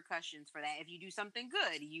repercussions for that. If you do something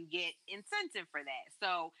good, you get incentive for that.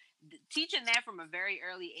 So teaching that from a very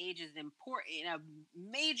early age is important, a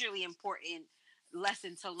majorly important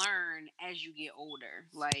lesson to learn as you get older.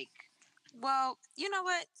 Like, well, you know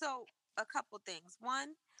what? So a couple things.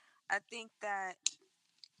 One, I think that,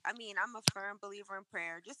 I mean, I'm a firm believer in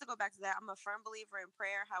prayer. Just to go back to that, I'm a firm believer in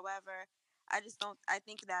prayer. However, I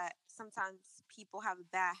think that sometimes people have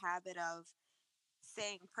a bad habit of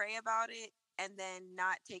saying pray about it and then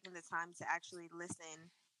not taking the time to actually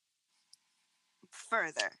listen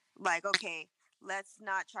further. Like, okay, let's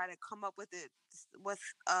not try to come up with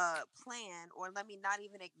a plan, or let me not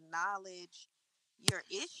even acknowledge your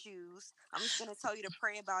issues. I'm just going to tell you to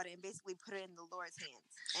pray about it and basically put it in the Lord's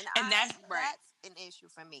hands. And that's an issue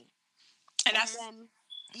for me. And that's then,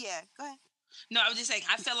 yeah, go ahead. No, I was just saying,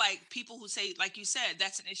 I feel like people who say, like you said,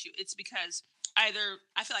 that's an issue. It's because I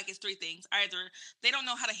feel like it's three things. Either they don't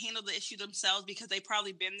know how to handle the issue themselves because they've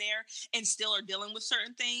probably been there and still are dealing with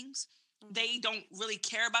certain things. They don't really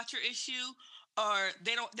care about your issue, or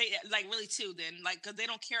they like really too then, like, because they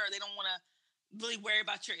don't care, or they don't want to really worry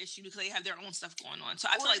about your issue because they have their own stuff going on. So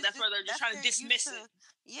I feel like that's where they're just trying to dismiss it.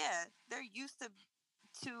 Yeah, they're used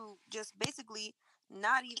to just basically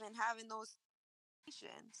not even having those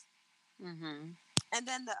situations. And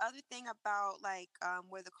then the other thing about, like,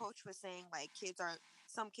 where the coach was saying, like,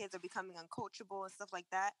 some kids are becoming uncoachable and stuff like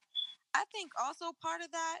that. I think also part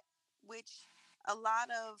of that, which a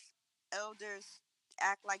lot of elders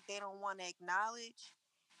act like they don't want to acknowledge,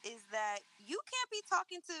 is that you can't be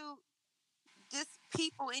talking to just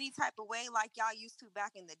people any type of way like y'all used to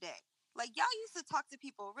back in the day. Like, y'all used to talk to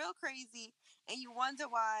people real crazy, and you wonder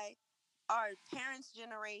why our parents'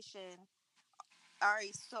 generation are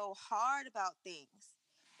so hard about things.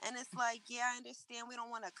 And it's like, yeah, I understand we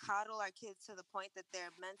don't want to coddle our kids to the point that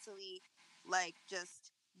they're mentally, like,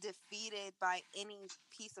 just defeated by any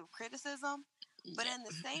piece of criticism. But in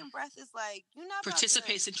the same breath, it's like, you're not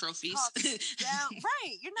participation trophies down,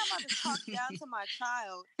 right? You're not about to talk down to my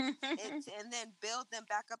child and then build them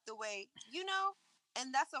back up the way, you know.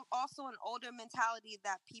 And that's also an older mentality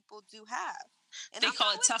that people do have. And they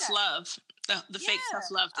call it tough love, the fake tough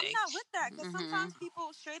love thing. I'm not with that, because sometimes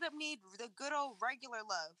people straight up need the good old regular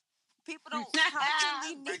love. People don't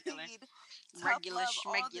constantly need regular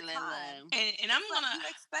love. And I'm like,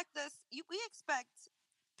 we expect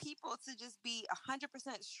people to just be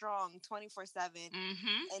 100% strong 24/7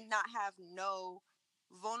 and not have no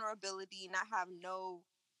vulnerability, not have no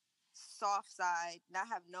soft side, not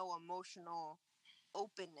have no emotional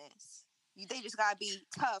openness. They just gotta be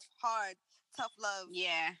tough, hard, tough love.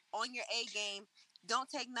 Yeah. On your A game. Don't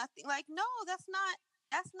take nothing. Like, no, that's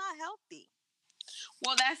not healthy.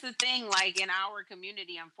 Well, that's the thing. Like, in our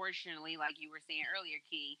community, unfortunately, like you were saying earlier,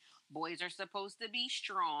 Key, boys are supposed to be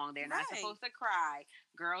strong. They're not supposed to cry.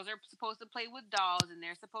 Girls are supposed to play with dolls, and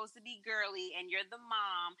they're supposed to be girly, and you're the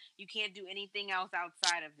mom. You can't do anything else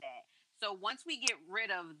outside of that. So once we get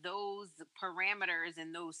rid of those parameters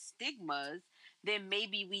and those stigmas, then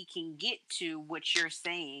maybe we can get to what you're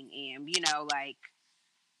saying, and, you know, like,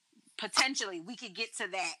 potentially we could get to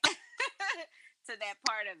that. to that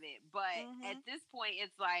part of it. But at this point,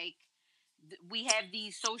 it's like we have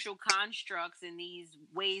these social constructs and these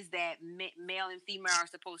ways that male and female are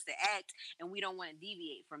supposed to act, and we don't want to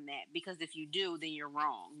deviate from that, because if you do, then you're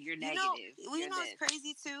wrong. You're negative. You know it's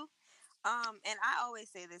crazy too. And I always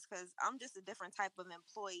say this because I'm just a different type of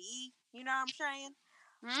employee. You know what I'm saying?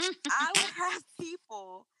 I would have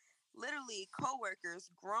people, literally coworkers,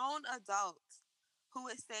 grown adults, who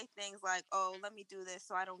would say things like, "Oh, let me do this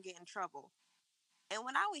so I don't get in trouble." And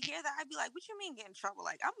when I would hear that, I'd be like, "What you mean get in trouble?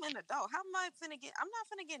 Like, I'm an adult. How am I finna get? I'm not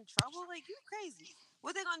finna get in trouble. Like, you crazy?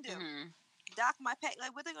 What they gonna do? Dock my pay?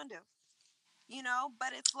 Like, what they gonna do? You know?"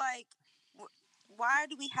 But it's like, why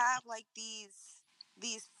do we have like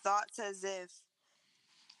these thoughts as if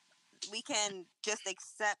we can just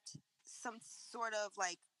accept some sort of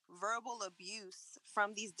like verbal abuse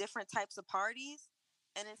from these different types of parties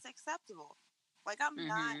and it's acceptable? Like, I'm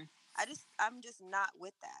just not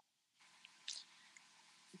with that.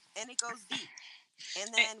 And it goes deep.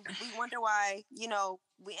 And then we wonder why,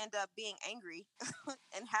 we end up being angry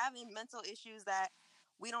and having mental issues that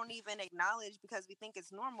we don't even acknowledge because we think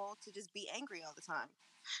it's normal to just be angry all the time.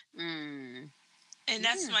 And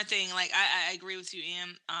that's my thing. Like, I agree with you,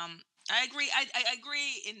 Em. I agree. I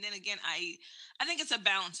agree. And then again, I think it's a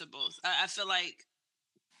balance of both. I feel like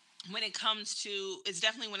it's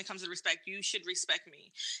definitely when it comes to respect, you should respect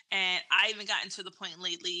me. And I even gotten to the point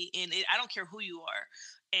lately, and I don't care who you are,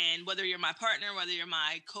 and whether you're my partner, whether you're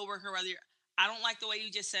my coworker, I don't like the way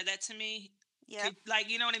you just said that to me. Yeah. Like,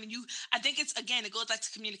 you know what I mean? I think it goes back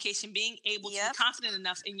to communication, being able to be confident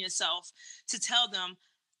enough in yourself to tell them,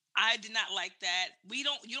 I did not like that. You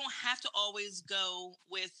don't have to always go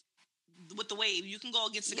with the wave. You can go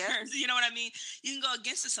against the current. You know what I mean? You can go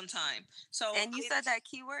against it sometime. So, and you said that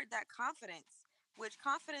keyword, that confidence, which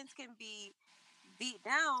confidence can be beat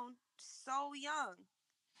down so young.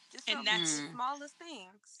 Just from the smallest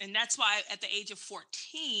things. And that's why at the age of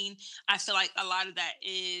 14, I feel like a lot of that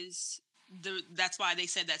is that's why they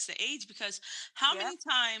said that's the age, because how many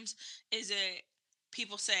times is it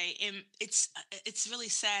people say, and it's really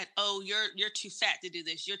sad, oh, you're too fat to do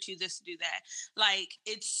this, you're too this to do that. Like,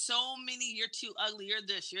 it's so many, you're too ugly, you're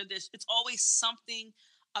this. It's always something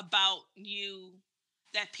about you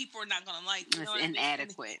that people are not going to like. You know what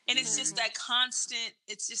inadequate. I mean? And it's just that constant,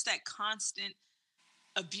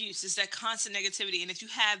 abuse. It's that constant negativity. And if you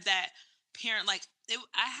have that parent, like, it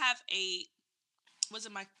was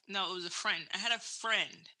a friend. I had a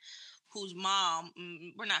friend whose mom,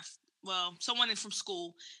 someone from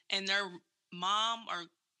school, and their mom, or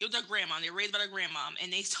it was their grandma, they were raised by their grandmom,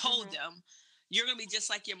 and they told them, you're going to be just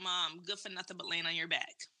like your mom, good for nothing but laying on your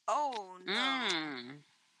back. Oh, no.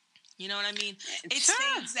 You know what I mean? It's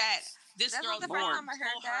things that this girl's the first time I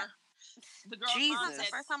heard that. The girl's mom said, the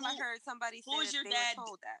first time I heard somebody say that they were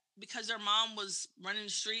told that. Because their mom was running the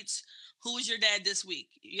streets. Who was your dad this week?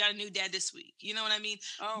 You got a new dad this week. You know what I mean?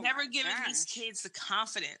 Never giving these kids the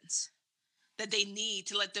confidence that they need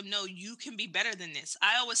to let them know you can be better than this.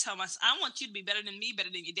 I always tell myself, I want you to be better than me,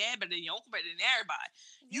 better than your dad, better than your uncle, better than everybody.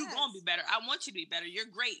 You gonna be better. I want you to be better. You're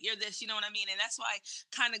great. You're this. You know what I mean? And that's why,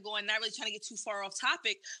 kind of going, not really trying to get too far off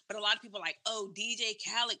topic, but a lot of people are like, oh, DJ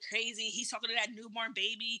Khaled crazy. He's talking to that newborn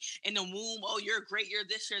baby in the womb. Oh, you're great. You're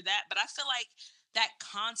this. You're that. But I feel like that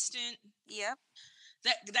constant. Yep.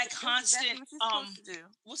 That constant. Exactly what you're supposed to do.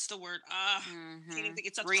 What's the word? Can't even think.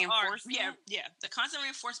 It's such reinforcement. Yeah. The constant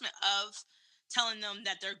reinforcement of telling them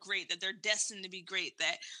that they're great, that they're destined to be great,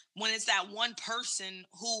 that when it's that one person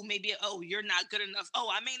who maybe, oh, you're not good enough. Oh,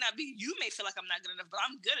 I may not be, you may feel like I'm not good enough, but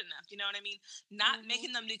I'm good enough. You know what I mean? Not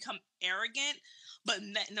making them become arrogant, but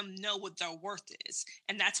letting them know what their worth is.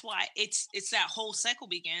 And that's why it's that whole cycle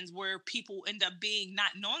begins where people end up being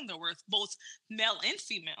not knowing their worth, both male and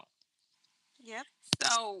female. Yep.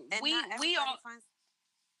 So we all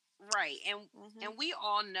right, and we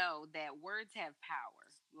all know that words have power.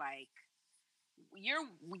 Like,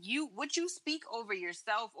 what you speak over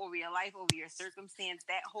yourself, over your life, over your circumstance,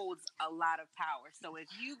 that holds a lot of power. So if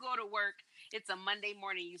you go to work, it's a Monday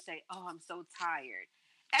morning, you say, oh, I'm so tired.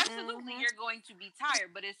 Absolutely, you're going to be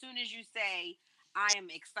tired. But as soon as you say, I am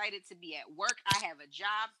excited to be at work, I have a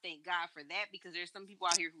job, thank God for that, because there's some people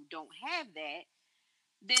out here who don't have that,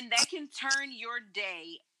 then that can turn your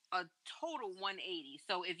day a total 180.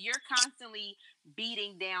 So if you're constantly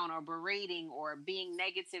beating down or berating or being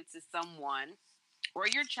negative to someone or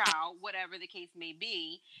your child, whatever the case may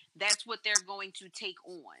be, that's what they're going to take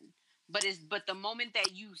on. But the moment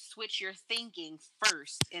that you switch your thinking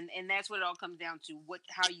first, and that's what it all comes down to,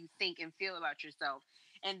 how you think and feel about yourself,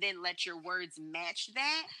 and then let your words match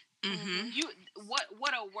that,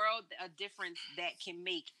 what a world, a difference that can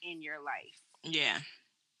make in your life. Yeah.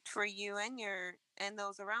 for you and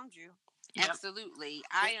those around you. Absolutely.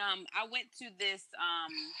 I went to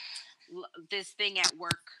this thing at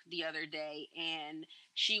work the other day, and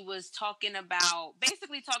she was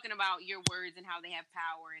basically talking about your words and how they have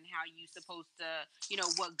power and how you supposed to,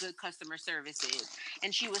 what good customer service is.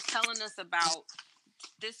 And she was telling us about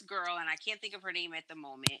this girl, and I can't think of her name at the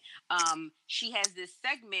moment. She has this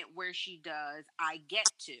segment where she does I get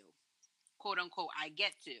to, quote unquote, I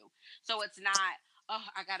get to. So it's not, oh,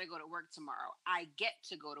 I gotta go to work tomorrow. I get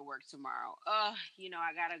to go to work tomorrow. I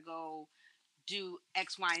gotta go do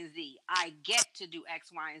X, Y, and Z. I get to do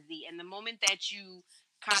X, Y, and Z. And the moment that you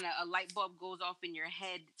kind of, a light bulb goes off in your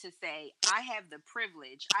head to say, I have the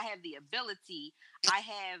privilege, I have the ability, I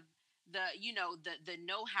have the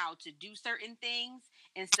know-how to do certain things,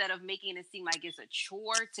 instead of making it seem like it's a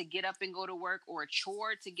chore to get up and go to work, or a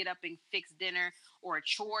chore to get up and fix dinner, or a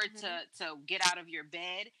chore to get out of your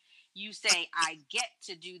bed. You say, I get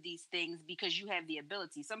to do these things because you have the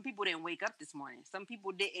ability. Some people didn't wake up this morning. Some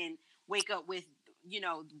people didn't wake up with,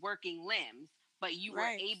 working limbs, but you were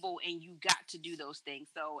able, and you got to do those things.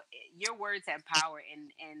 So your words have power,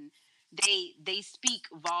 and they speak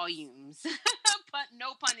volumes. But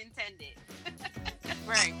no pun intended.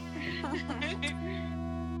 Right.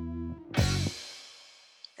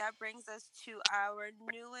 That brings us to our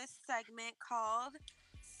newest segment called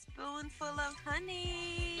Spoonful of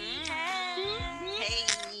Honey.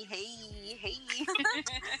 Hey.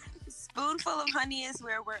 Spoonful of Honey is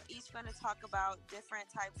where we're each going to talk about different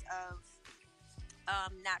types of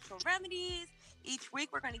natural remedies. Each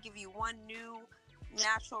week we're going to give you one new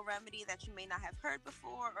natural remedy that you may not have heard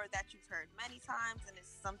before, or that you've heard many times and it's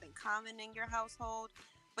something common in your household,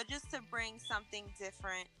 but just to bring something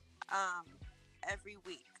different every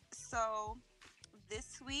week. So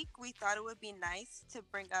this week we thought it would be nice to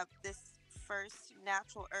bring up this first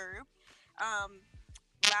natural herb,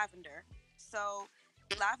 lavender. So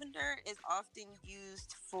lavender is often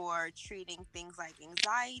used for treating things like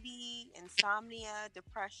anxiety, insomnia,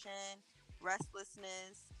 depression,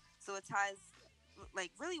 restlessness. So it ties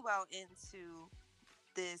like really well into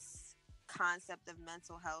this concept of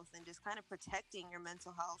mental health and just kind of protecting your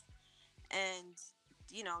mental health, and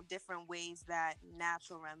different ways that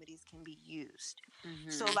natural remedies can be used.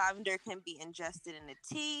 So lavender can be ingested in a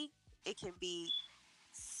tea. It can be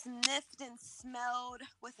sniffed and smelled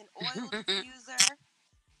with an oil diffuser.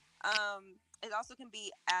 It also can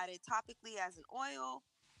be added topically as an oil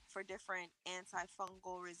for different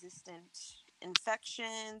antifungal resistant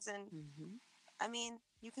infections. And I mean,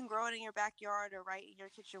 you can grow it in your backyard or right in your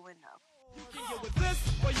kitchen window. You can get with this,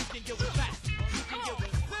 or you can get with that. You can get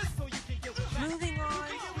with this, or you can get with that. Moving on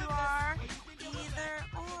to our either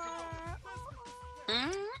or.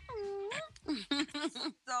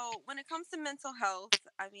 So when it comes to mental health,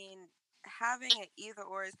 I mean, having an either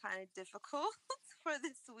or is kind of difficult for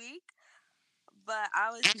this week. But I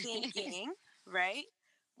was thinking, right?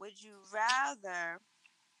 Would you rather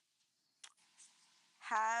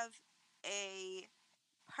have a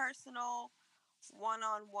personal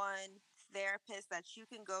one-on-one therapist that you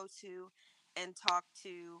can go to and talk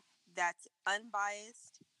to that's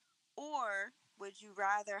unbiased, or would you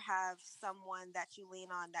rather have someone that you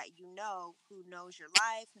lean on that who knows your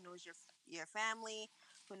life, who knows your family,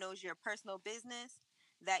 who knows your personal business,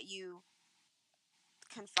 that you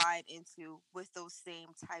confide into with those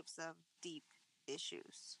same types of deep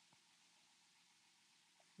issues?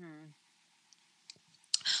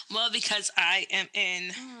 Well, because I am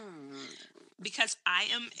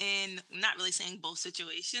in, not really saying both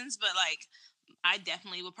situations, but like I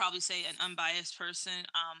definitely would probably say an unbiased person,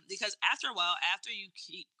 because after a while, after you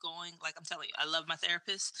keep going, like I'm telling you, I love my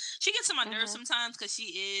therapist. She gets on my nerves sometimes because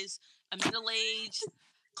she is a middle-aged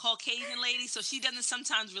Caucasian lady, so she doesn't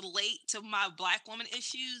sometimes relate to my Black woman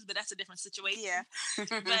issues, but that's a different situation. Yeah.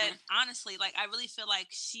 But honestly, like I really feel like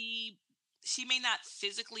she may not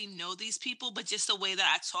physically know these people, but just the way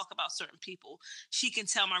that I talk about certain people, she can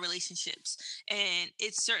tell my relationships. And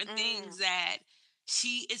it's certain things that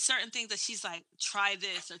she's like, try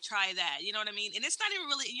this or try that. You know what I mean? And it's not even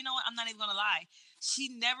really, you know what? I'm not even going to lie. She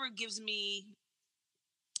never really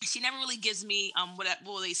gives me what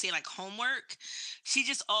will they say, like homework. She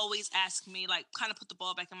just always asks me, like, kind of put the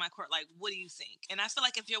ball back in my court, like, what do you think? And I feel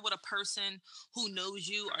like if you're with a person who knows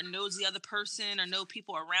you or knows the other person or know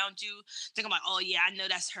people around you, think I'm like, oh yeah, I know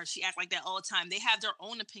that's her, she acts like that all the time. They have their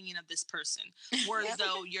own opinion of this person, whereas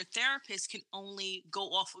though your therapist can only go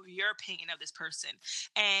off of your opinion of this person.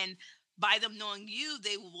 And by them knowing you,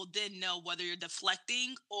 they will then know whether you're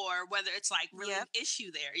deflecting or whether it's like really an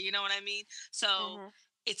issue there. You know what I mean? So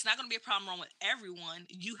it's not going to be a problem wrong with everyone.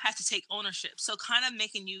 You have to take ownership. So kind of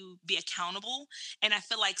making you be accountable. And I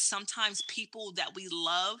feel like sometimes people that we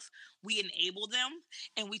love, we enable them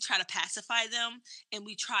and we try to pacify them and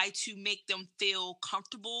we try to make them feel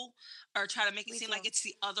comfortable or try to make it seem like it's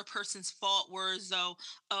the other person's fault. Whereas though,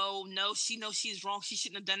 oh no, she knows she's wrong. She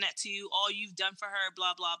shouldn't have done that to you. All you've done for her,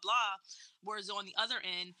 blah, blah, blah. Whereas on the other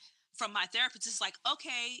end, from my therapist, it's like,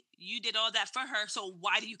 okay, you did all that for her, so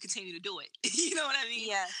why do you continue to do it? You know what I mean?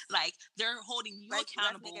 Yes. Like, they're holding you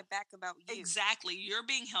accountable. Let's make it back about you. Exactly. You're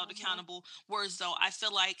being held accountable. Whereas though, I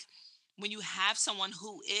feel like when you have someone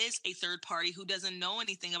who is a third party who doesn't know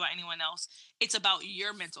anything about anyone else, it's about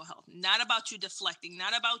your mental health, not about you deflecting,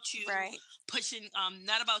 not about you pushing,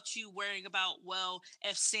 not about you worrying about, well,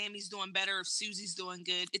 if Sammy's doing better, if Susie's doing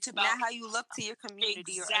good. It's about not how you look to your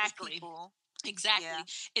community or other people. Exactly. Yeah.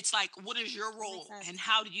 It's like, what is your role and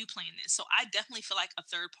how do you play in this? So I definitely feel like a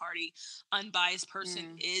third party, unbiased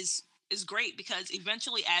person is great, because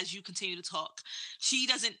eventually, as you continue to talk, she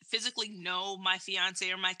doesn't physically know my fiance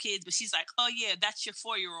or my kids, but she's like, oh yeah, that's your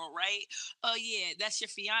 4-year-old, right? Oh yeah, that's your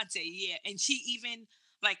fiance. Yeah. And she even,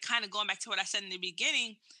 like, kind of going back to what I said in the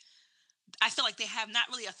beginning, I feel like they have not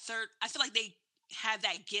really I feel like they have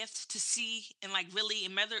that gift to see and, like, really,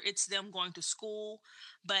 and whether it's them going to school,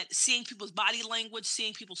 but seeing people's body language,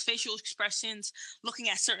 seeing people's facial expressions, looking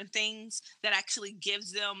at certain things that actually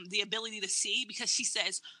gives them the ability to see. Because she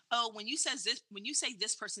says, oh, when you say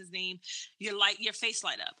this person's name, your face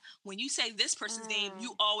light up. When you say this person's name,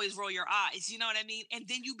 you always roll your eyes. You know what I mean? And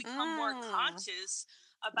then you become more conscious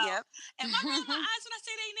about, am I rolling my eyes when I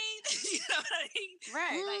say their name? You know what I mean?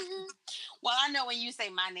 Right. Like, well, I know when you say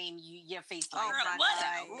my name, your face lights up.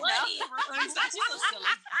 Whatever. It's so silly.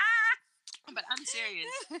 But I'm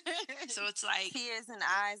serious. So it's like tears and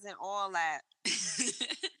eyes and all that.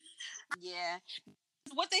 Yeah.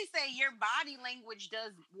 What they say, your body language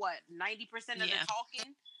does what? 90% of the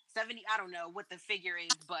talking? 70, I don't know what the figure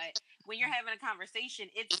is, but when you're having a conversation,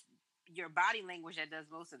 it's your body language that does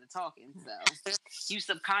most of the talking. So you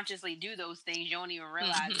subconsciously do those things, you don't even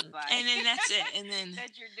realize it. Like, and then that's it. And then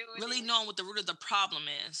that you're doing really knowing what the root of the problem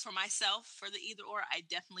is. For myself, for the either or, I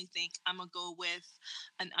definitely think I'm gonna go with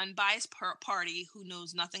an unbiased party who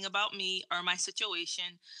knows nothing about me or my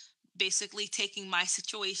situation, basically taking my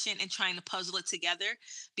situation and trying to puzzle it together.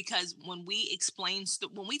 Because when we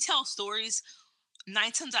when we tell stories,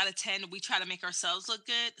 9 times out of 10 we try to make ourselves look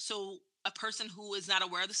good. So a person who is not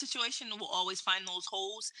aware of the situation will always find those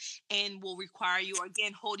holes and will require you, or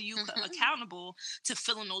again, hold you accountable to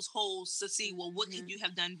fill in those holes to see, well, what could you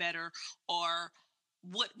have done better, or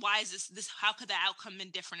why is this, how could the outcome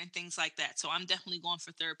been different, and things like that. So I'm definitely going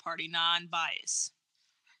for third party, non-bias.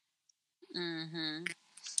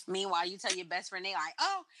 Meanwhile, you tell your best friend, they like,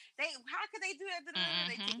 oh, how could they do that?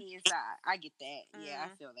 They take me inside. I get that. Yeah,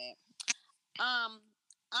 I feel that.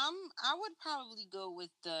 I would probably go with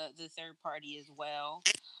the third party as well.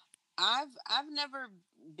 I've never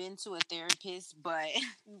been to a therapist, but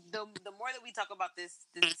the more that we talk about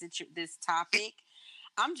this topic,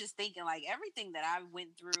 I'm just thinking, like, everything that I went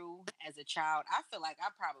through as a child, I feel like I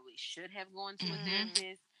probably should have gone to a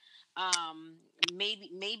therapist.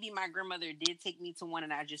 Maybe my grandmother did take me to one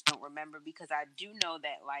and I just don't remember, because I do know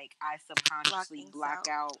that, like, I subconsciously block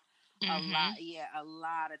out a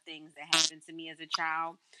lot of things that happened to me as a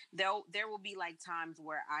child. There will be, like, times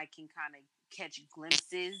where I can kind of catch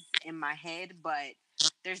glimpses in my head, but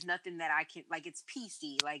there's nothing that I can, like, it's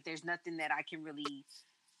piecey. Like, there's nothing that I can really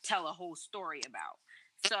tell a whole story about.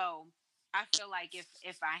 So I feel like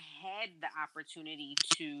if I had the opportunity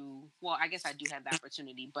to, well, I guess I do have the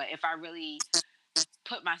opportunity, but if I really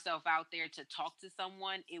put myself out there to talk to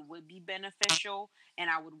someone, it would be beneficial. And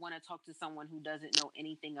I would want to talk to someone who doesn't know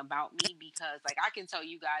anything about me, because, like, I can tell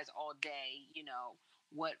you guys all day, you know,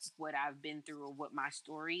 what I've been through or what my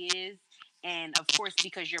story is. And of course,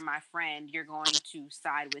 because you're my friend, you're going to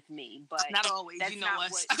side with me. But not always. That's you know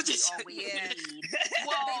not us. what you always need.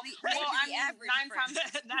 Well, I mean, nine times,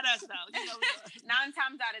 not us though. You know, 9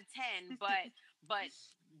 times out of 10. But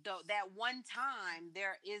that one time,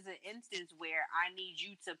 there is an instance where I need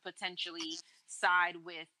you to potentially side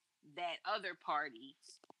with that other party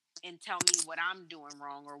and tell me what I'm doing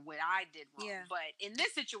wrong or what I did wrong. Yeah. But in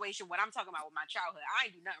this situation, what I'm talking about with my childhood, I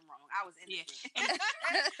ain't do nothing wrong. I was innocent.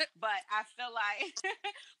 Yeah. But I feel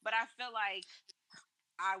like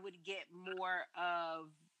I would get more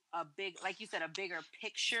of a big, like you said, a bigger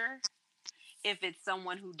picture if it's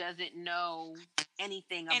someone who doesn't know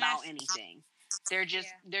anything about anything. They're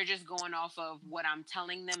just going off of what I'm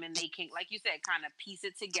telling them, and they can, like you said, kind of piece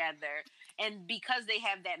it together. And because they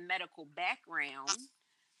have that medical background,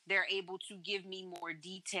 they're able to give me more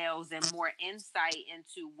details and more insight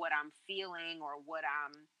into what I'm feeling or what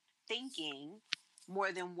I'm thinking,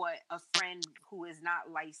 more than what a friend who is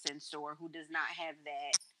not licensed or who does not have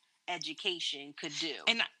that education could do.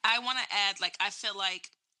 And I want to add, like, I feel like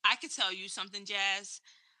I could tell you something, Jazz,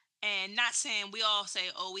 and not saying we all say,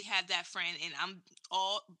 oh, we have that friend, and I'm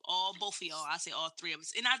all both of y'all. I say all three of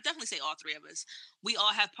us, and I definitely say all three of us. We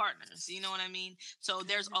all have partners, you know what I mean? So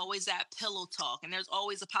there's always that pillow talk, and there's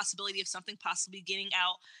always a possibility of something possibly getting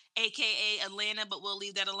out, aka Atlanta, but we'll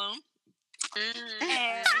leave that alone. And,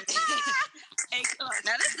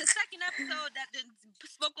 now this is the second episode that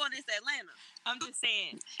spoke on this Atlanta. I'm just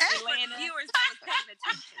saying, Atlanta viewers that was paying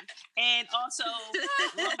attention, and also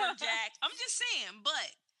Lumberjack. I'm just saying,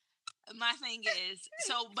 but my thing is,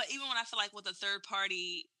 but even when I feel like with a third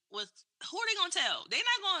party, who are they gonna tell? They're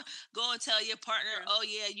not gonna go and tell your partner, oh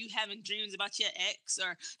yeah, you having dreams about your ex,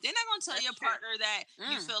 or they're not gonna tell your partner that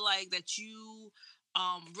you feel like that you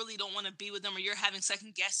really don't want to be with them, or you're having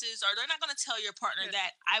second guesses, or they're not going to tell your partner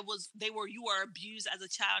that you were abused as a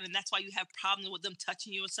child, and that's why you have problems with them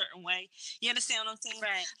touching you a certain way. You understand what I'm saying?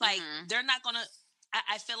 Right. Like they're not going to.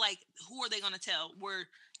 I feel like, who are they going to tell? Where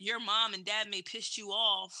your mom and dad may piss you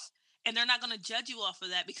off, and they're not going to judge you off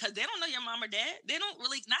of that because they don't know your mom or dad. They don't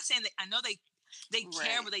really. Not saying that. I know they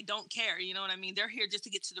care, but they don't care. You know what I mean? They're here just to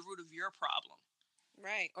get to the root of your problem.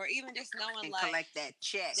 Right. Or even just knowing, and like, collect that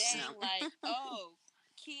check. Dang, like, oh,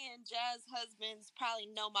 Key and Jazz husbands probably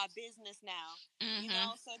know my business now. You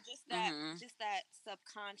know, so just that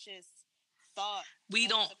subconscious thought. We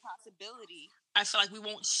don't. The possibility. I feel like we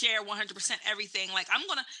won't share 100% everything. Like I'm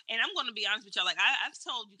gonna be honest with y'all. Like I've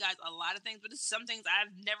told you guys a lot of things, but there's some things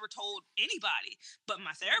I've never told anybody. But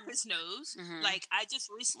my therapist knows. Like I just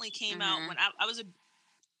recently came out when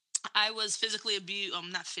I was physically abused.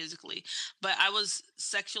 Not physically, but I was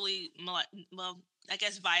sexually, I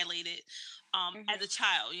guess, violated as a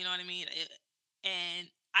child. You know what I mean? And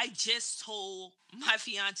I just told my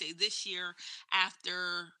fiance this year,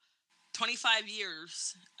 after 25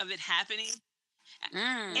 years of it happening.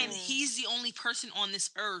 And he's the only person on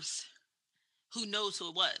this earth who knows who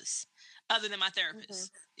it was, other than my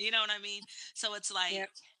therapist. You know what I mean? So it's like,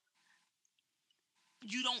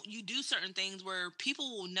 you do certain things where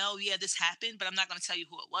people will know, yeah, this happened, but I'm not going to tell you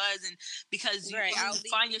who it was. And because you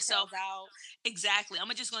find yourself out. Exactly.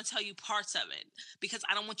 I'm just going to tell you parts of it because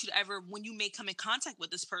I don't want you to ever, when you may come in contact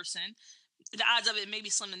with this person, the odds of it may be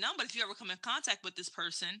slim to none, but if you ever come in contact with this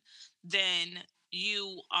person, then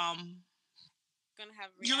you're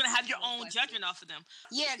gonna have your own judgment off of them.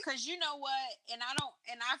 Yeah, because you know what, and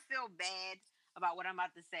I feel bad about what I'm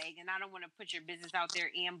about to say, and I don't want to put your business out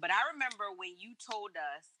there, Em, but I remember when you told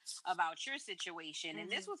us about your situation,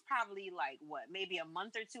 and this was probably like maybe a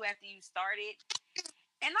month or two after you started.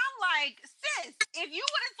 And I'm like, sis, if you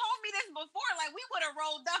would have told me this before, like we would have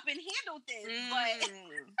rolled up and handled this.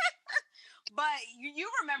 But you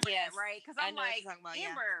remember that, right? Because I'm like,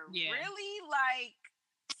 Amber, really? Like,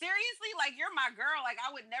 seriously? Like, you're my girl. Like,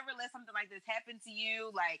 I would never let something like this happen to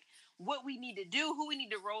you. Like, what we need to do, who we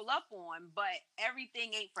need to roll up on. But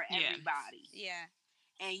everything ain't for everybody. Yeah.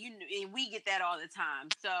 And and we get that all the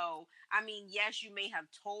time. So, I mean, yes, you may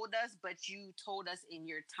have told us, but you told us in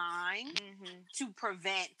your time to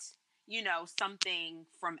prevent, something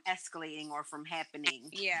from escalating or from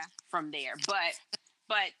happening from there. But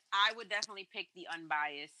I would definitely pick the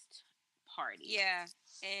unbiased party. Yeah.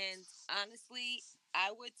 And honestly,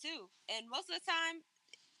 I would too. And most of the time,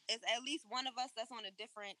 it's at least one of us that's on a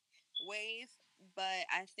different wave. But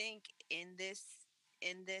I think in this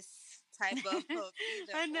type of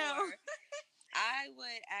either I know. or, I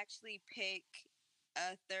would actually pick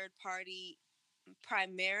a third party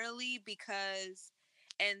primarily because,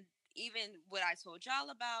 and even what I told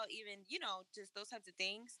y'all about, even, just those types of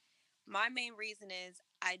things, my main reason is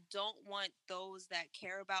I don't want those that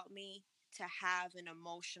care about me to have an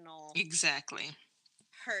emotional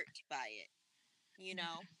hurt by it,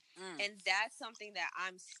 and that's something that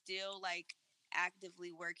I'm still like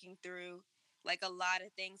actively working through. Like a lot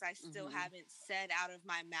of things I still haven't said out of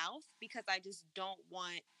my mouth because I just don't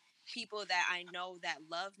want people that I know that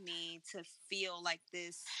love me to feel like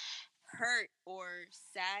this hurt or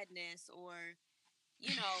sadness or,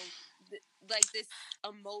 like this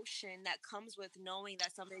emotion that comes with knowing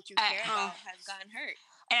that somebody that you care about has gotten hurt.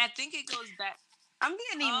 And I think it goes back. I'm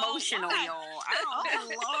getting emotional, y'all.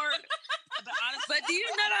 Lord. But honestly, but do you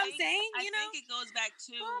know what I'm saying? I think it goes back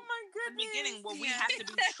to the beginning where we have to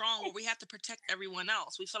be strong, where we have to protect everyone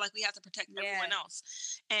else. We feel like we have to protect everyone else.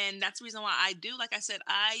 And that's the reason why I do, like I said,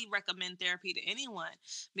 I recommend therapy to anyone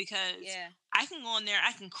because I can go in there,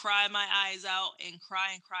 I can cry my eyes out and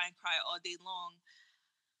cry all day long.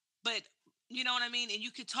 but you know what I mean? And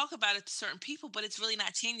you could talk about it to certain people, but it's really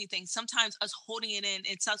not changing things. Sometimes us holding it in,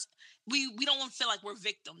 it's us, we don't want to feel like we're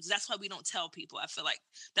victims. That's why we don't tell people. I feel like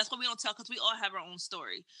that's why we don't tell, because we all have our own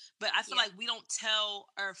story. But I feel like we don't tell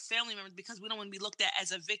our family members because we don't want to be looked at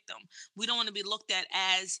as a victim. We don't want to be looked at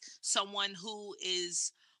as someone who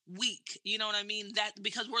is weak. You know what I mean? That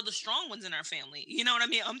because we're the strong ones in our family. You know what I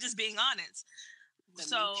mean? I'm just being honest. The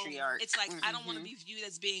so matriarch. It's like I don't want to be viewed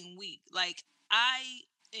as being weak. Like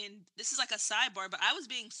and this is like a sidebar, but I was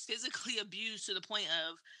being physically abused to the point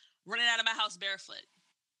of running out of my house barefoot.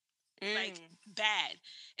 Like bad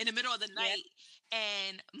in the middle of the night.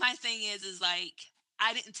 And my thing is like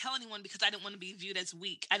I didn't tell anyone because I didn't want to be viewed as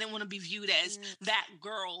weak. I didn't want to be viewed as that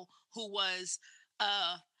girl who was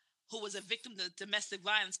a victim of domestic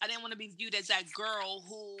violence. I didn't want to be viewed as that girl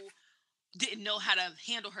who didn't know how to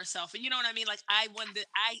handle herself. And you know what I mean? Like I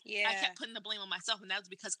kept putting the blame on myself, and that was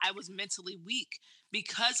because I was mentally weak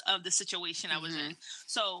because of the situation I was in.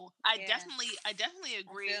 So I definitely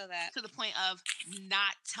agree to the point of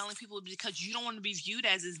not telling people because you don't want to be viewed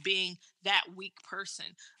as being that weak person.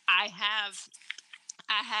 I have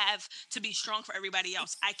to be strong for everybody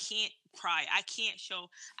else. I can't cry. I can't show.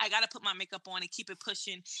 I got to put my makeup on and keep it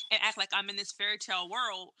pushing and act like I'm in this fairy tale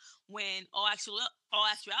world when all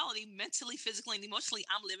actuality, mentally, physically, and emotionally,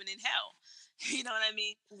 I'm living in hell. You know what I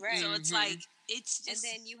mean? Right. So it's like, it's just.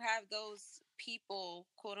 And then you have those people,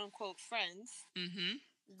 quote unquote friends,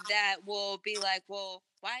 that will be like, well,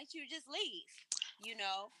 why didn't you just leave? You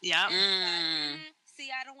know? Yeah.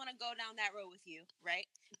 See, I don't want to go down that road with you, right?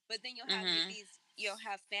 But then you'll have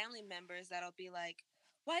family members that'll be like,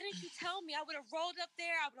 why didn't you tell me? I would have rolled up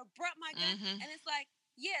there. I would have brought my gun. And it's like,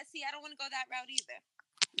 yeah, see, I don't want to go that route either.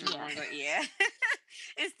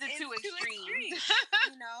 It's two extremes.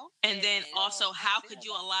 You know? And then also, how could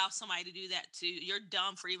you allow somebody to do that to you? You're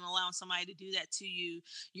dumb for even allowing somebody to do that to you.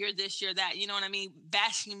 You're this, you're that. You know what I mean?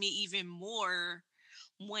 Bashing me even more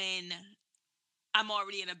when I'm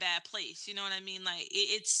already in a bad place. You know what I mean? Like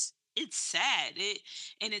it's sad.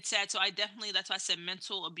 It's sad. So that's why I said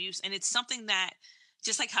mental abuse. And it's something that,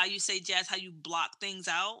 just like how you say, Jazz, how you block things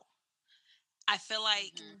out. I feel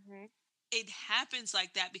like it happens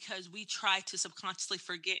like that because we try to subconsciously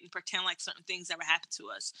forget and pretend like certain things never happened to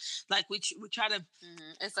us. Like we try to.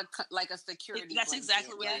 It's like a security. That's blanket,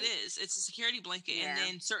 exactly what it is. It's a security blanket, and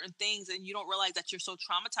then certain things, and you don't realize that you're so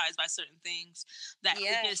traumatized by certain things that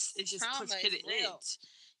it just pushed to the edge.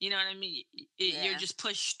 You know what I mean? You're just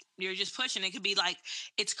pushed. You're just pushing. It could be like,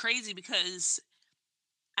 it's crazy because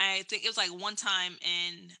I think it was like one time,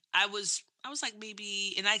 and I was like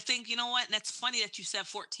maybe, and I think, you know what? And that's funny that you said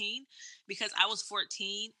 14 because I was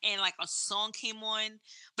 14 and like a song came on,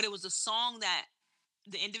 but it was a song that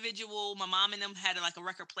the individual, my mom and them had like a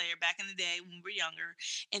record player back in the day when we were younger,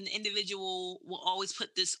 and the individual will always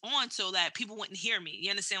put this on so that people wouldn't hear me. You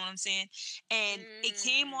understand what I'm saying? And it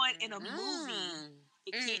came on in a movie.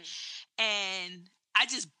 And I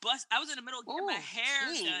was in the middle of getting my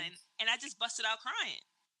hair done, and I just busted out crying.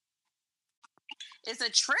 It's a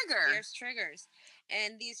trigger. There's triggers.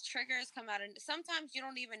 And these triggers come out, and sometimes you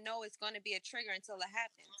don't even know it's going to be a trigger until it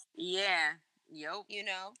happens. Yeah. Yep. You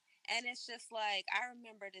know? And it's just like, I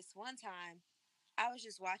remember this one time, I was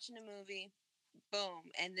just watching a movie,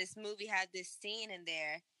 boom, and this movie had this scene in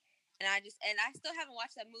there, and I still haven't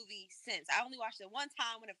watched that movie since. I only watched it one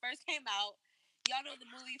time when it first came out. Y'all know the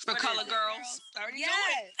movie For Color Girls. I already know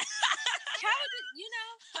it. How did you know?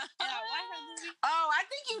 And I watched that movie. Oh, I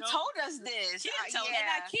think you told us this. And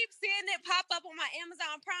I keep seeing it pop up on my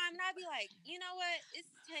Amazon Prime, and I'd be like, you know what? It's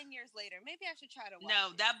 10 years later. Maybe I should try to watch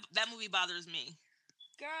it. That movie bothers me.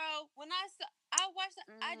 Girl, when I watched it,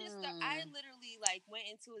 I literally like went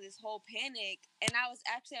into this whole panic, and I was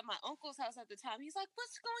actually at my uncle's house at the time. He's like,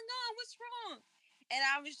 "What's going on? What's wrong?" And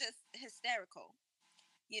I was just hysterical,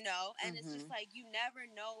 you know. And it's just like, you never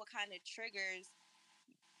know what kind of triggers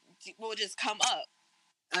will just come up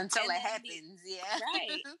until it happens.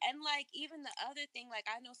 Right. And like, even the other thing, like,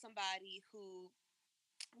 I know somebody who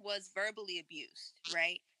was verbally abused,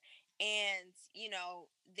 right? And you know,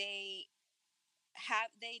 they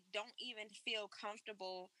don't even feel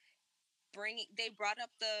comfortable they brought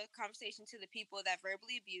up the conversation to the people that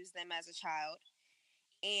verbally abused them as a child,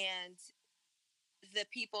 and the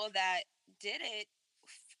people that did it,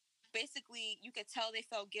 basically you could tell they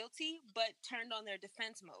felt guilty but turned on their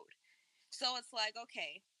defense mode. So it's like,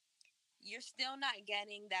 okay, you're still not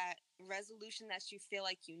getting that resolution that you feel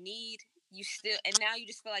like you need. And now you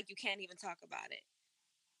just feel like you can't even talk about it.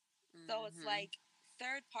 So it's like,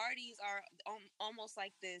 third parties are almost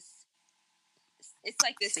like this. It's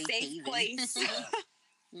like this safe place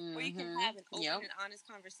where you can have an open and honest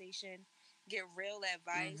conversation. get real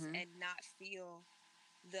advice Mm-hmm. and not feel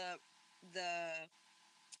the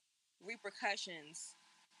repercussions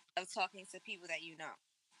of talking to people that you know.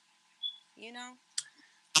 You know?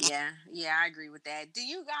 Yeah, I agree with that. Do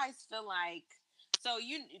you guys feel like, so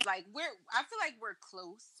you like I feel like we're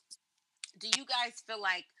close. Do you guys feel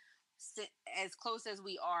like, as close as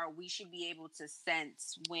we are, we should be able to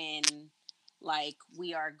sense when like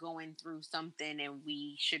we are going through something and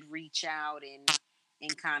we should reach out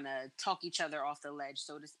and kind of talk each other off the ledge,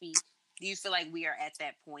 so to speak? Do you feel like we are at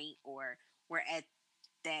that point, or we're at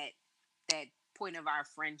that that point of our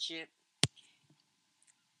friendship?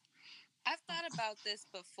 I've thought about this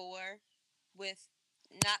before with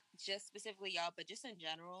not just specifically y'all, but just in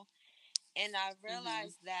general. And I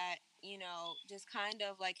realized that, just kind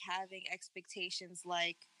of like having expectations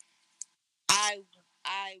like I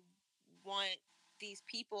I want these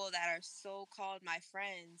people that are so called my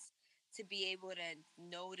friends to be able to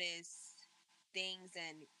notice things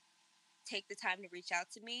and take the time to reach out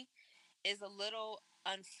to me is a little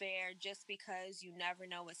unfair just because you never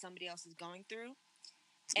know what somebody else is going through.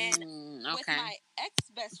 And with my ex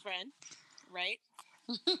best friend, right?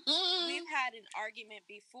 We've had an argument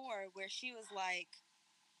before where she was like,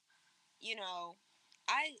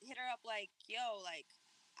 I hit her up like, yo, like,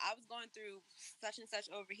 I was going through such and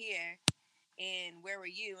such over here, and where were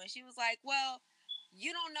you? And she was like, well,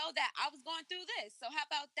 you don't know that I was going through this, so how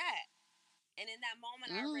about that? And in that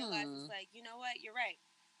moment, I realized it's like, you know what? You're right.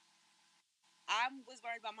 I was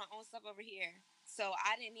worried about my own stuff over here, so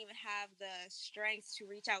I didn't even have the strength to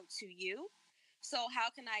reach out to you. So how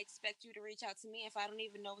can I expect you to reach out to me if I don't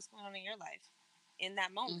even know what's going on in your life in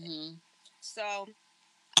that moment? So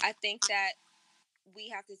I think that we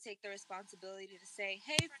have to take the responsibility to say,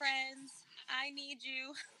 hey, friends, I need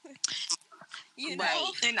you. You know?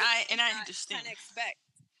 Right. And I understand. Kind of expect.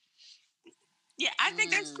 Yeah, I think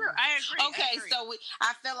that's true. I agree. Okay, so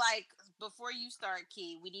I feel like before you start,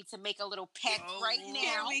 Key, we need to make a little pact right now.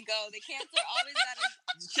 Here we go. The cancer always gotta.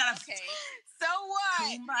 Shut up. Okay. So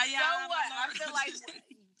what? Kumbaya, so what? I feel like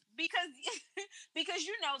because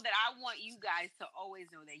you know that I want you guys to always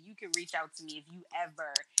know that you can reach out to me if you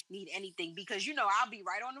ever need anything, because I'll be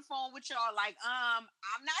right on the phone with y'all like, I'm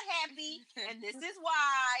not happy and this is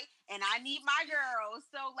why, and I need my girls.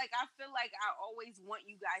 So like I feel like I always want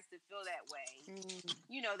you guys to feel that way.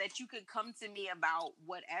 That you could come to me about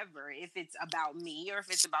whatever, if it's about me or if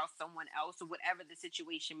it's about someone else or whatever the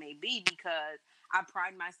situation may be, because I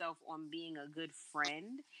pride myself on being a good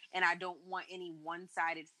friend, and I don't want any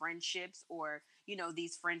one-sided friendships or,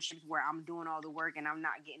 these friendships where I'm doing all the work and I'm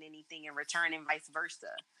not getting anything in return, and vice versa,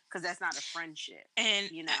 because that's not a friendship.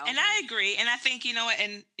 And and I agree, and I think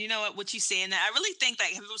what you saying, that I really think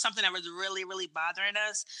that if it was something that was really, really bothering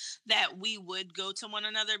us, that we would go to one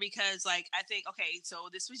another, because like I think, okay, so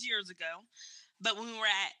this was years ago, but when we were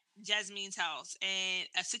at Jasmine's house and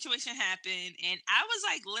a situation happened and I was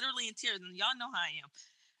like literally in tears, and y'all know how I am.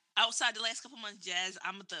 Outside the last couple months, Jazz,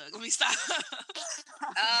 I'm a thug. Let me stop. But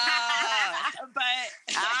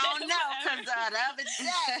I don't know, because the other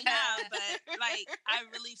day. Nah, but like I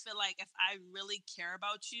really feel like if I really care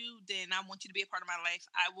about you, then I want you to be a part of my life.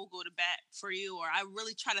 I will go to bat for you, or I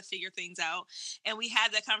really try to figure things out. And we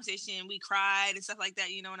had that conversation, we cried and stuff like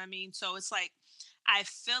that. You know what I mean? So it's like I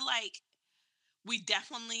feel like we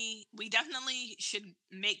definitely should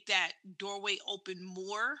make that doorway open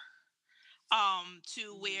more,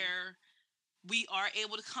 to where we are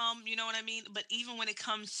able to come, you know what I mean? But even when it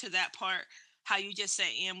comes to that part, how you just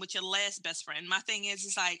say, with your last best friend, my thing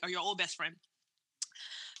is like, or your old best friend,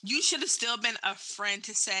 you should have still been a friend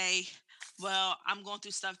to say, well, I'm going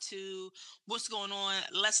through stuff too. What's going on?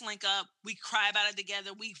 Let's link up. We cry about it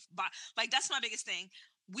together. Like, that's my biggest thing.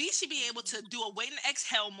 We should be able to do a wait and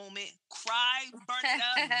exhale moment, cry, burn it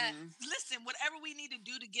up. Listen, whatever we need to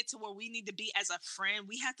do to get to where we need to be as a friend,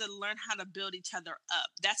 we have to learn how to build each other up.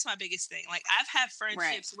 That's my biggest thing. Like, I've had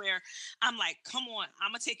friendships where I'm like, come on,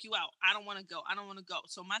 I'm going to take you out. I don't want to go.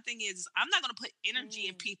 So my thing is, I'm not going to put energy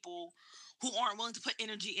in people who aren't willing to put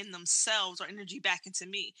energy in themselves or energy back into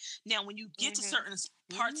me. Now, when you get to certain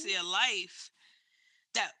parts of your life,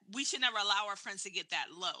 that we should never allow our friends to get that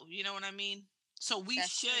low. You know what I mean? So we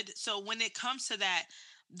should. True. So when it comes to that,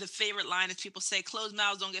 the favorite line is people say, closed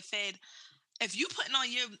mouths don't get fed. If you putting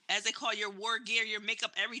on your, as they call, your war gear, your makeup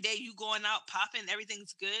every day, you going out popping,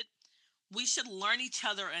 everything's good. We should learn each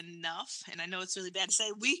other enough. And I know it's really bad to say.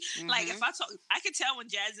 Like, if I talk, I can tell when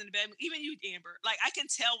Jazz is in the bed, even you, Amber, like I can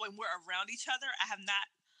tell when we're around each other. I have not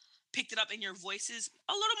picked it up in your voices.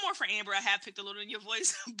 A little more for Amber. I have picked a little in your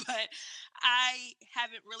voice, but I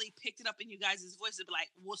haven't really picked it up in you guys' voices. But like,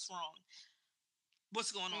 what's wrong?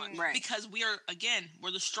 what's going on. Right. Because we're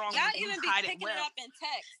the strong Y'all ones who even be hide it picking well. it up in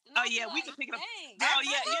text. Oh yeah, we can pick it up. Dang. Oh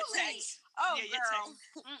yeah, your text. Oh yeah, girl.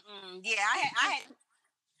 Yeah, I had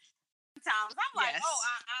times I'm like,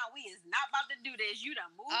 we is not about to do this. You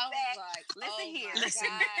done moved back. Like, listen here.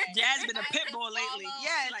 Listen, Jazz been a pit bull lately.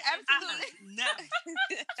 Yes, like, absolutely. No.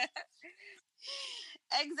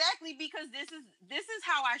 Exactly, because this is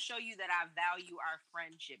how I show you that I value our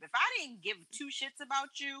friendship. If I didn't give two shits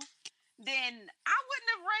about you, then I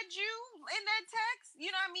wouldn't have read you in that text.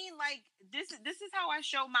 You know what I mean? Like this is how I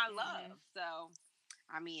show my love. So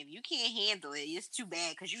I mean, if you can't handle it, it's too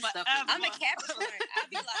bad because you stuck with me. I'm a Capricorn. I'd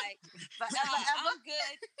be like, forever, I'm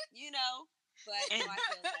good, But I feel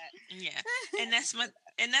that. Yeah, and that's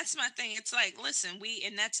my thing. It's like, listen,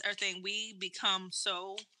 and that's our thing. We become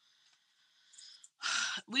so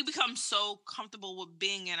comfortable with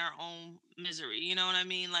being in our own misery. You know what I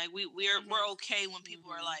mean? Like we're okay when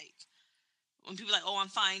people are like, oh, I'm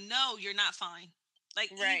fine. No, you're not fine. Like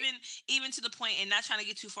even to the point, and not trying to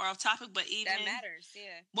get too far off topic, but even that matters,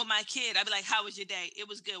 yeah. With my kid, I'd be like, "How was your day? It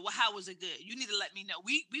was good. Well, how was it good? You need to let me know.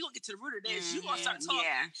 We gonna get to the root of this. You gonna start talking.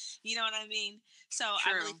 Yeah. You know what I mean? So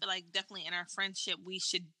true. I really feel like definitely in our friendship, we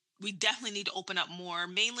definitely need to open up more.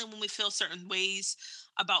 Mainly when we feel certain ways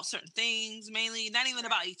about certain things. Mainly not even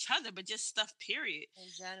about each other, but just stuff. Period. In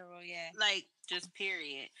general, yeah. Like just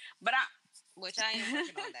period. But which I am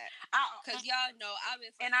working on that. Because y'all know I've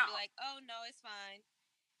been be like, oh no, it's fine.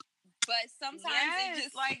 But sometimes it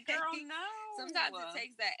just like, girl, no. Sometimes it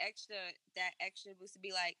takes that extra boost to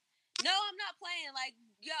be like, no, I'm not playing. Like,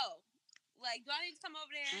 yo, like, do I need to come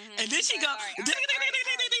over there? And then she go, and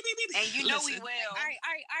you know we will. All right.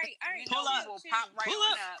 Pull up. We will pop right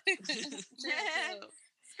on up.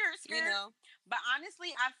 Skirt. You know. But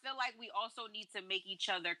honestly, I feel like we also need to make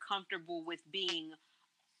each other comfortable with being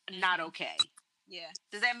not okay. Yeah.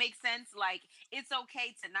 Does that make sense? Like, it's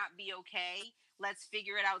okay to not be okay. Let's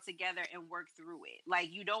figure it out together and work through it.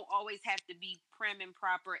 Like, you don't always have to be prim and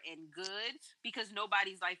proper and good, because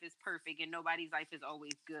nobody's life is perfect and nobody's life is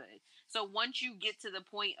always good. So once you get to the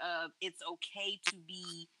point of it's okay to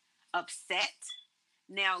be upset,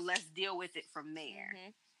 now let's deal with it from there.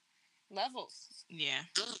 Levels. Yeah.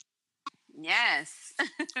 Yes.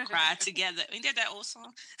 Cry together. Ain't that old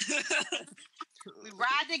song? We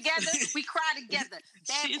ride together, we cry together.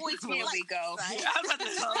 Bad boys for Here life. we go. Right? I'm about to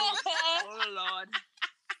oh Lord.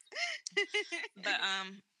 But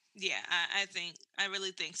yeah, I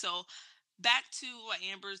really think so. Back to what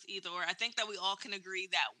Amber's either or. I think that we all can agree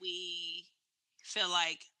that we feel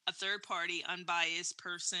like a third party, unbiased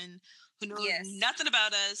person who knows nothing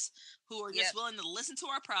about us, who are just willing to listen to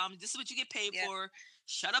our problems. This is what you get paid for.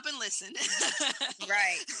 Shut up and listen.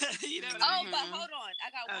 Right. You know what I mean? But hold on.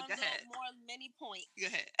 I got one more mini point.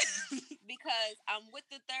 Go ahead. Because I'm with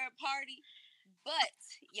the third party, but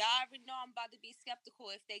y'all already know I'm about to be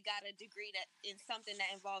skeptical if they got a degree that in something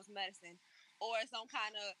that involves medicine or some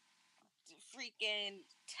kind of freaking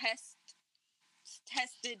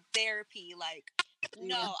tested therapy. Like,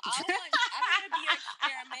 no, I don't want to be your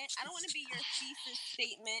experiment. I don't want to be your thesis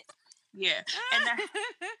statement. Yeah, and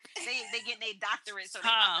they getting a doctorate, so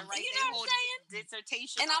they about to write their whole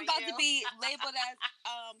dissertation. And I'm about to be labeled as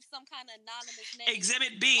some kind of anonymous name.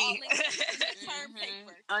 Exhibit B. Term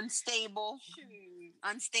paper. Unstable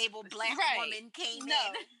black woman came in.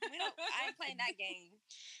 I ain't playing that game.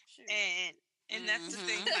 Shoot. And that's the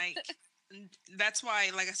thing, like. That's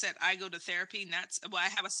why, like I said, I go to therapy. I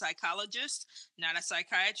have a psychologist, not a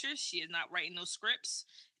psychiatrist. She is not writing those scripts.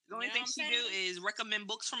 The only thing she do is recommend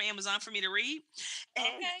books from Amazon for me to read.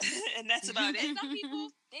 And that's about it. Some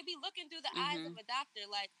people, they be looking through the eyes of a doctor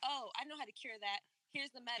like, oh, I know how to cure that.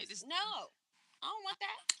 Here's the medicine. No, I don't want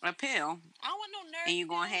that. A pill. I don't want no nerve. And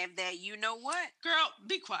you're going to have that, you know what? Girl,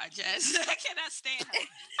 be quiet, Jazz. I cannot stand her.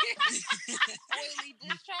 Oily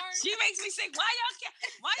discharge. She makes me sick. Why y'all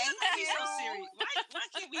be so serious? Why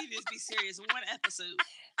can't we just be serious in one episode?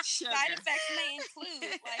 Sugar. Side effects may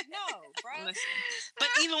include, like, no, bro. Listen. But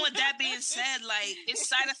even with that being said, like, it's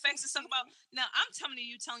side effects and stuff about. Now, I'm telling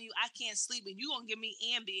you I can't sleep, and you gonna give me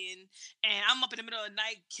Ambien, and I'm up in the middle of the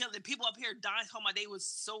night killing people up here dying. Talking about they was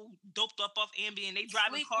so doped up off Ambien, they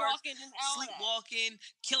driving cars, sleepwalking,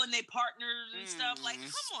 killing their partners and stuff. Like,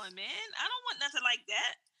 come on, man, I don't want nothing like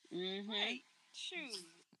that. Right? Shoot.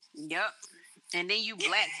 Yep. And then you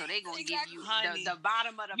black, so they gonna give you the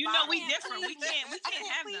bottom of the you bottom. know we different. We can't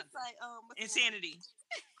have nothing. Like, Insanity.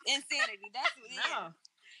 Insanity. That's what it is.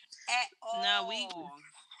 At all. No,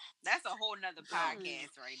 that's a whole nother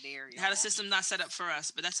podcast right there. Y'all. How the system not set up for us,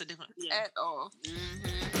 but that's a different. Yeah. At all.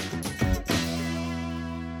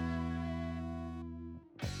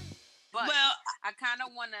 But I kind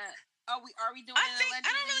of want to Are we doing I it think allegedly?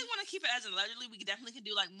 I don't really want to keep it as allegedly. We definitely could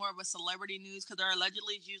do like more of a celebrity news because our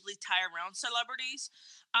allegedly usually tie around celebrities.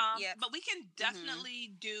 But we can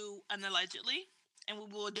definitely do an allegedly, and we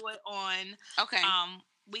will do it on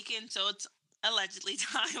weekend. So it's allegedly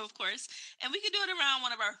time, of course, and we can do it around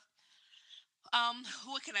one of our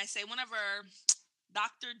what can I say? One of our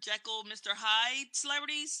Dr. Jekyll, Mr. Hyde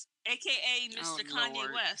celebrities, aka Mr.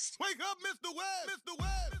 Kanye West. Wake up, Mr. West! Mr.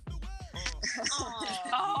 West!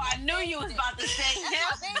 I knew you was about to say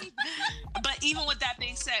him. But even with that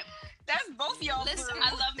being said, that's both y'all. Listen,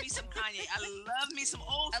 I love me some Kanye. I love me some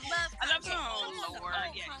old. I love some old Lord.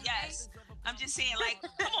 Yeah, yes. I'm just saying, like,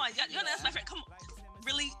 come on, y'all know that's my friend. Come on,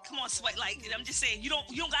 really, come on, Sway. Like, I'm just saying, you don't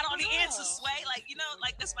got all the answers, Sway. Like,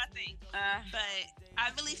 like that's my thing. But I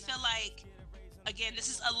really feel like, again, this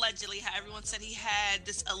is allegedly how everyone said he had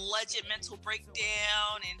this alleged mental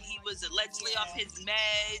breakdown, and he was allegedly off his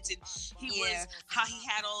meds, and he was how he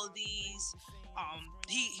had all of these.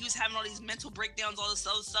 He was having all these mental breakdowns, all this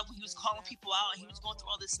other stuff when he was calling people out, and he was going through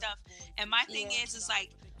all this stuff. And my thing is like,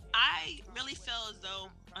 I really feel as though,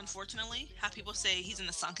 unfortunately, how people say he's in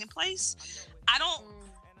a sunken place. I don't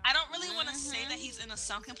really want to say that he's in a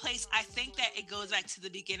sunken place. I think that it goes back to the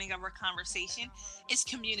beginning of our conversation. It's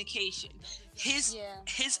communication. His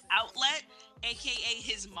outlet, aka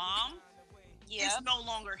his mom, is no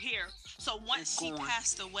longer here. So once she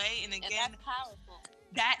passed away, and again, and that's powerful.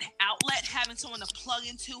 That outlet, having someone to plug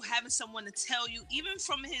into, having someone to tell you, even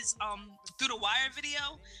from his Through the Wire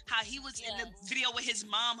video, how he was in the video with his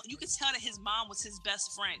mom, you could tell that his mom was his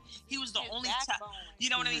best friend. He was the only child. You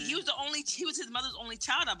know what I mean? He was his mother's only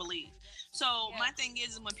child, I believe. So my thing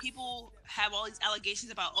is, when people have all these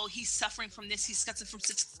allegations about, he's suffering from this, he's suffering from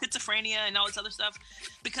schizophrenia and all this other stuff,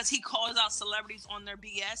 because he calls out celebrities on their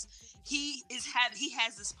BS. He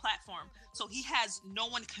has this platform, so he has no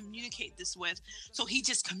one to communicate this with, so he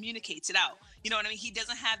just communicates it out. You know what I mean? He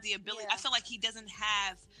doesn't have the ability. I feel like he doesn't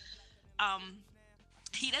have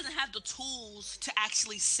the tools to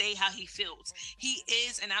actually say how he feels. He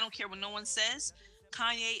is, and I don't care what no one says,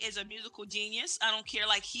 Kanye is a musical genius. I don't care.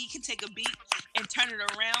 Like, he can take a beat and turn it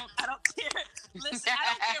around. I don't care. Listen, I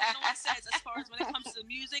don't care what no one says as far as when it comes to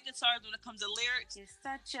music, as far as when it comes to lyrics. You're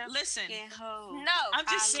such a listen. No, I'm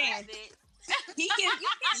just saying. He can.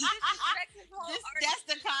 That's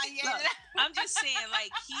the Kanye. Look, I'm just saying,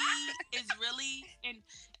 like, he is really, and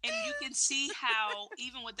you can see how,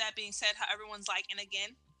 even with that being said, how everyone's like, and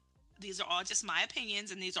again, these are all just my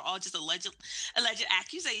opinions, and these are all just alleged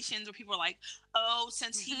accusations where people are like,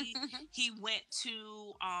 since he went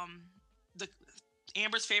to the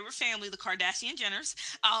Amber's favorite family, the Kardashian Jenners.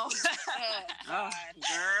 Girl.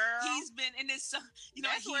 He's been in this, he's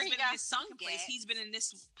been in this sunken place. He's been in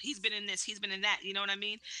this. He's been in this. He's been in that. You know what I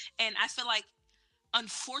mean? And I feel like,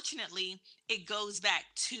 unfortunately, it goes back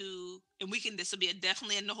to, and this will be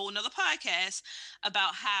definitely in a whole nother podcast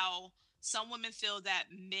about how some women feel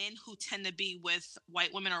that men who tend to be with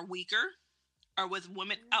white women are weaker, or with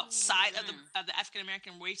women outside of the African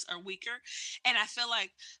American race are weaker. And I feel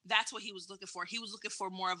like that's what he was looking for. He was looking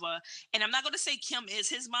for more of a, and I'm not going to say Kim is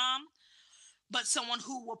his mom, but someone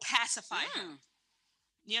who will pacify her.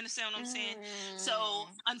 You understand what I'm saying? So,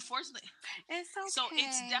 unfortunately, it's okay. So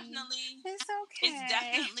it's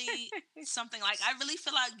definitely something, like, I really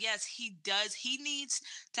feel like, yes, he does. He needs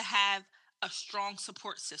to have a strong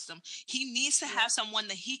support system. He needs to have someone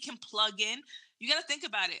that he can plug in. You got to think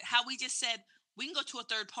about it. How we just said, we can go to a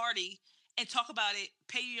third party and talk about it,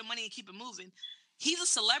 pay you your money, and keep it moving. He's a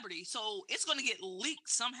celebrity, so it's going to get leaked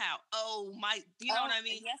somehow. You know what I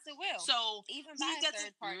mean? Yes, it will. So even by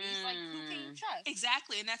third parties, like, who can you trust?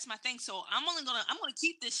 Exactly, and that's my thing. So I'm gonna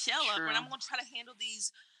keep this shell up, and I'm gonna try to handle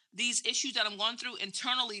these issues that I'm going through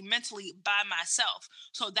internally, mentally, by myself.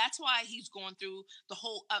 So that's why he's going through the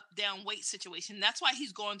whole up, down, weight situation. That's why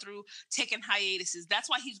he's going through taking hiatuses. That's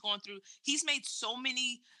why he's made so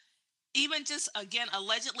many, even just, again,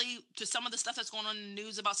 allegedly, to some of the stuff that's going on in the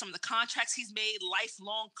news about some of the contracts he's made,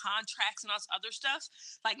 lifelong contracts and all this other stuff.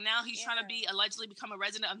 Like, now he's trying to allegedly become a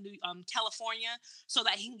resident of California so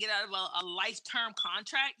that he can get out of a life-term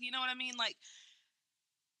contract. You know what I mean? Like,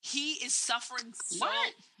 he is suffering so...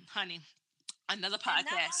 What? Honey, another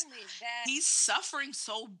podcast. He's suffering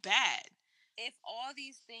so bad. If all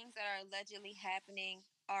these things that are allegedly happening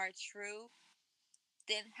are true,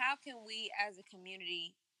 then how can we as a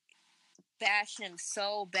community bash him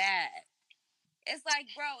so bad? It's like,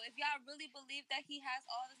 bro, if y'all really believe that he has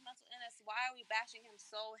all this mental illness, why are we bashing him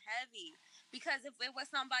so heavy? Because if it was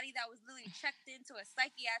somebody that was literally checked into a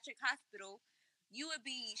psychiatric hospital, you would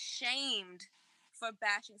be shamed for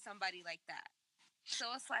bashing somebody like that.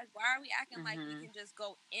 So it's like, why are we acting like we can just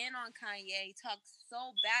go in on Kanye, talk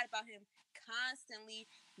so bad about him constantly,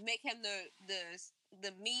 make him the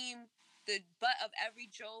meme, the butt of every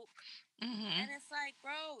joke? And it's like,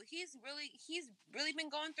 bro, he's really been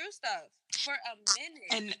going through stuff for a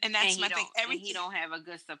minute. And that's my thing. Everything he don't have a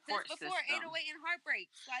good support since before system. 808 and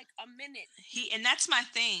Heartbreaks, like a minute. And that's my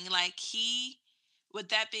thing. Like with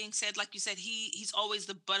that being said, like you said, he's always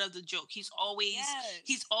the butt of the joke. He's always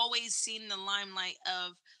seen the limelight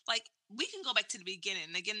of, like, we can go back to the beginning.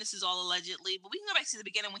 And again, this is all allegedly, but we can go back to the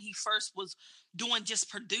beginning when he first was doing just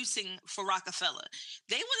producing for Rockefeller.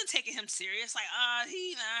 They wasn't taking him serious. Like,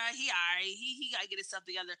 he alright. He gotta get his stuff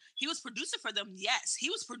together. He was producing for them. Yes, he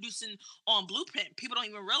was producing on Blueprint. People don't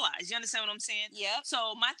even realize. You understand what I'm saying? Yeah.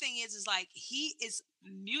 So my thing is like, he is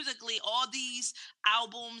musically, all these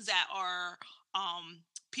albums that are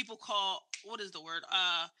people call, what is the word?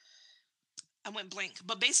 I went blank,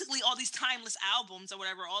 but basically all these timeless albums or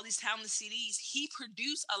whatever, all these timeless CDs, he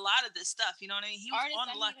produced a lot of this stuff. You know what I mean? He was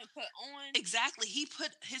on a lot. Exactly. He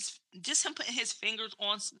put him putting his fingers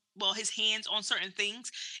on, his hands on certain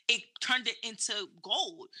things. It turned it into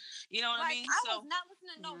gold. You know what I mean? I was not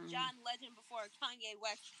listening to no John Legend before Kanye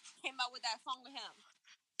West came out with that song with him.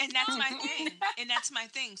 And that's my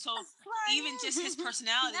thing. So even just his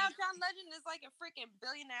personality. Now John Legend is like a freaking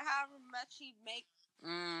billionaire. However much he makes.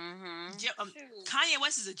 Kanye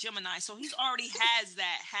West is a Gemini, so he's already has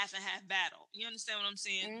that half and half battle. You understand what I'm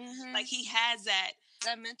saying? Like, he has that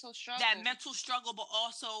mental struggle, but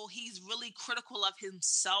also he's really critical of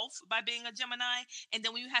himself by being a Gemini. And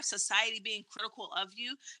then when you have society being critical of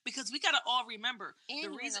you, because we gotta all remember the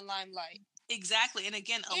reason, in the limelight. Exactly. And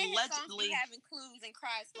again, allegedly having clues and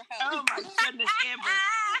cries for help. Oh my goodness, Amber.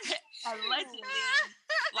 Allegedly.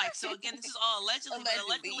 Like, so again, this is all allegedly. But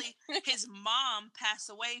allegedly his mom passed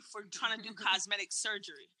away for trying to do cosmetic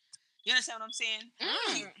surgery. You understand what I'm saying?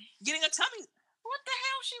 Getting a tummy. What the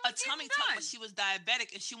hell? She was a tummy tuck, but she was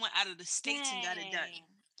diabetic and she went out of the States and got it done.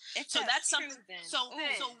 So that's something. So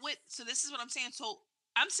this is what I'm saying. So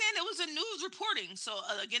I'm saying it was a news reporting. So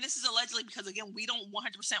again, this is allegedly, because again, we don't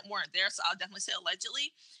 100% weren't there. So I'll definitely say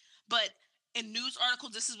allegedly. But in news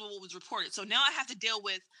articles, this is what was reported. So now I have to deal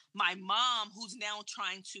with my mom, who's now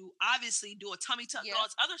trying to obviously do a tummy tuck and all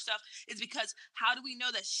this other stuff, is because how do we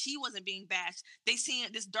know that she wasn't being bashed? They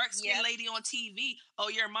seen this dark-skinned lady on TV. Oh,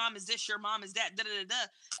 your mom is this, your mom is that, da-da-da-da.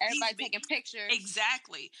 Everybody taking pictures.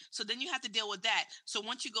 Exactly. So then you have to deal with that. So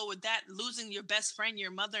once you go with that, losing your best friend,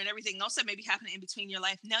 your mother, and everything else that may be happening in between your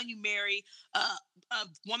life, now you marry a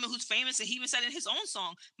woman who's famous, and he even said in his own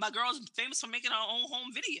song, my girl's famous for making her own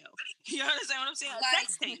home video. You understand what I'm saying?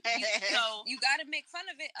 Sex tape. So you got to make fun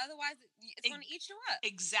of it, otherwise it's going to eat you up.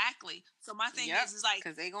 Exactly. So my thing is like,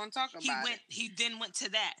 because they're going to talk about it. He then went to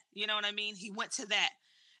that. You know what I mean? He went to that.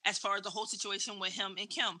 As far as the whole situation with him and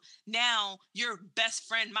Kim. Now, your best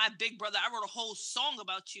friend, my big brother, I wrote a whole song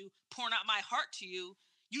about you, pouring out my heart to you.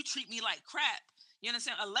 You treat me like crap. You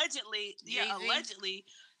understand? Allegedly, allegedly,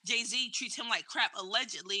 Jay-Z treats him like crap.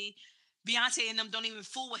 Allegedly, Beyonce and them don't even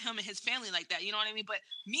fool with him and his family like that. You know what I mean? But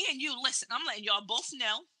me and you, listen, I'm letting y'all both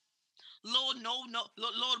know.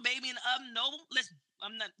 Lord baby in the oven, no. Listen.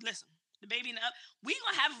 The baby in the oven. We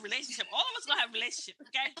gonna have a relationship. All of us gonna have a relationship,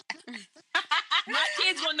 okay? My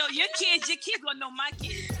kids gonna know your kids gonna know my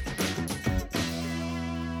kids.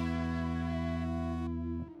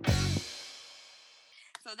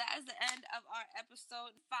 So that is the end of our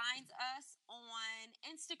episode. Find us on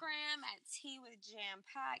Instagram at Tea with Jam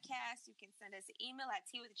Podcast. You can send us an email at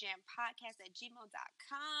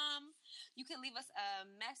teawithjampodcast@gmail.com. You can leave us a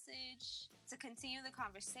message to continue the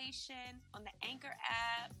conversation on the Anchor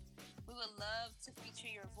app. We would love to feature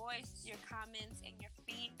your voice, your comments, and your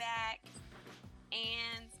feedback.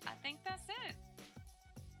 And I think that's it.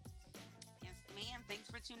 Yes, ma'am. Thanks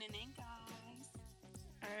for tuning in, guys.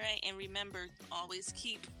 All right, and remember, always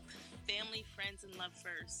keep family, friends, and love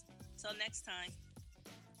first. Till next time.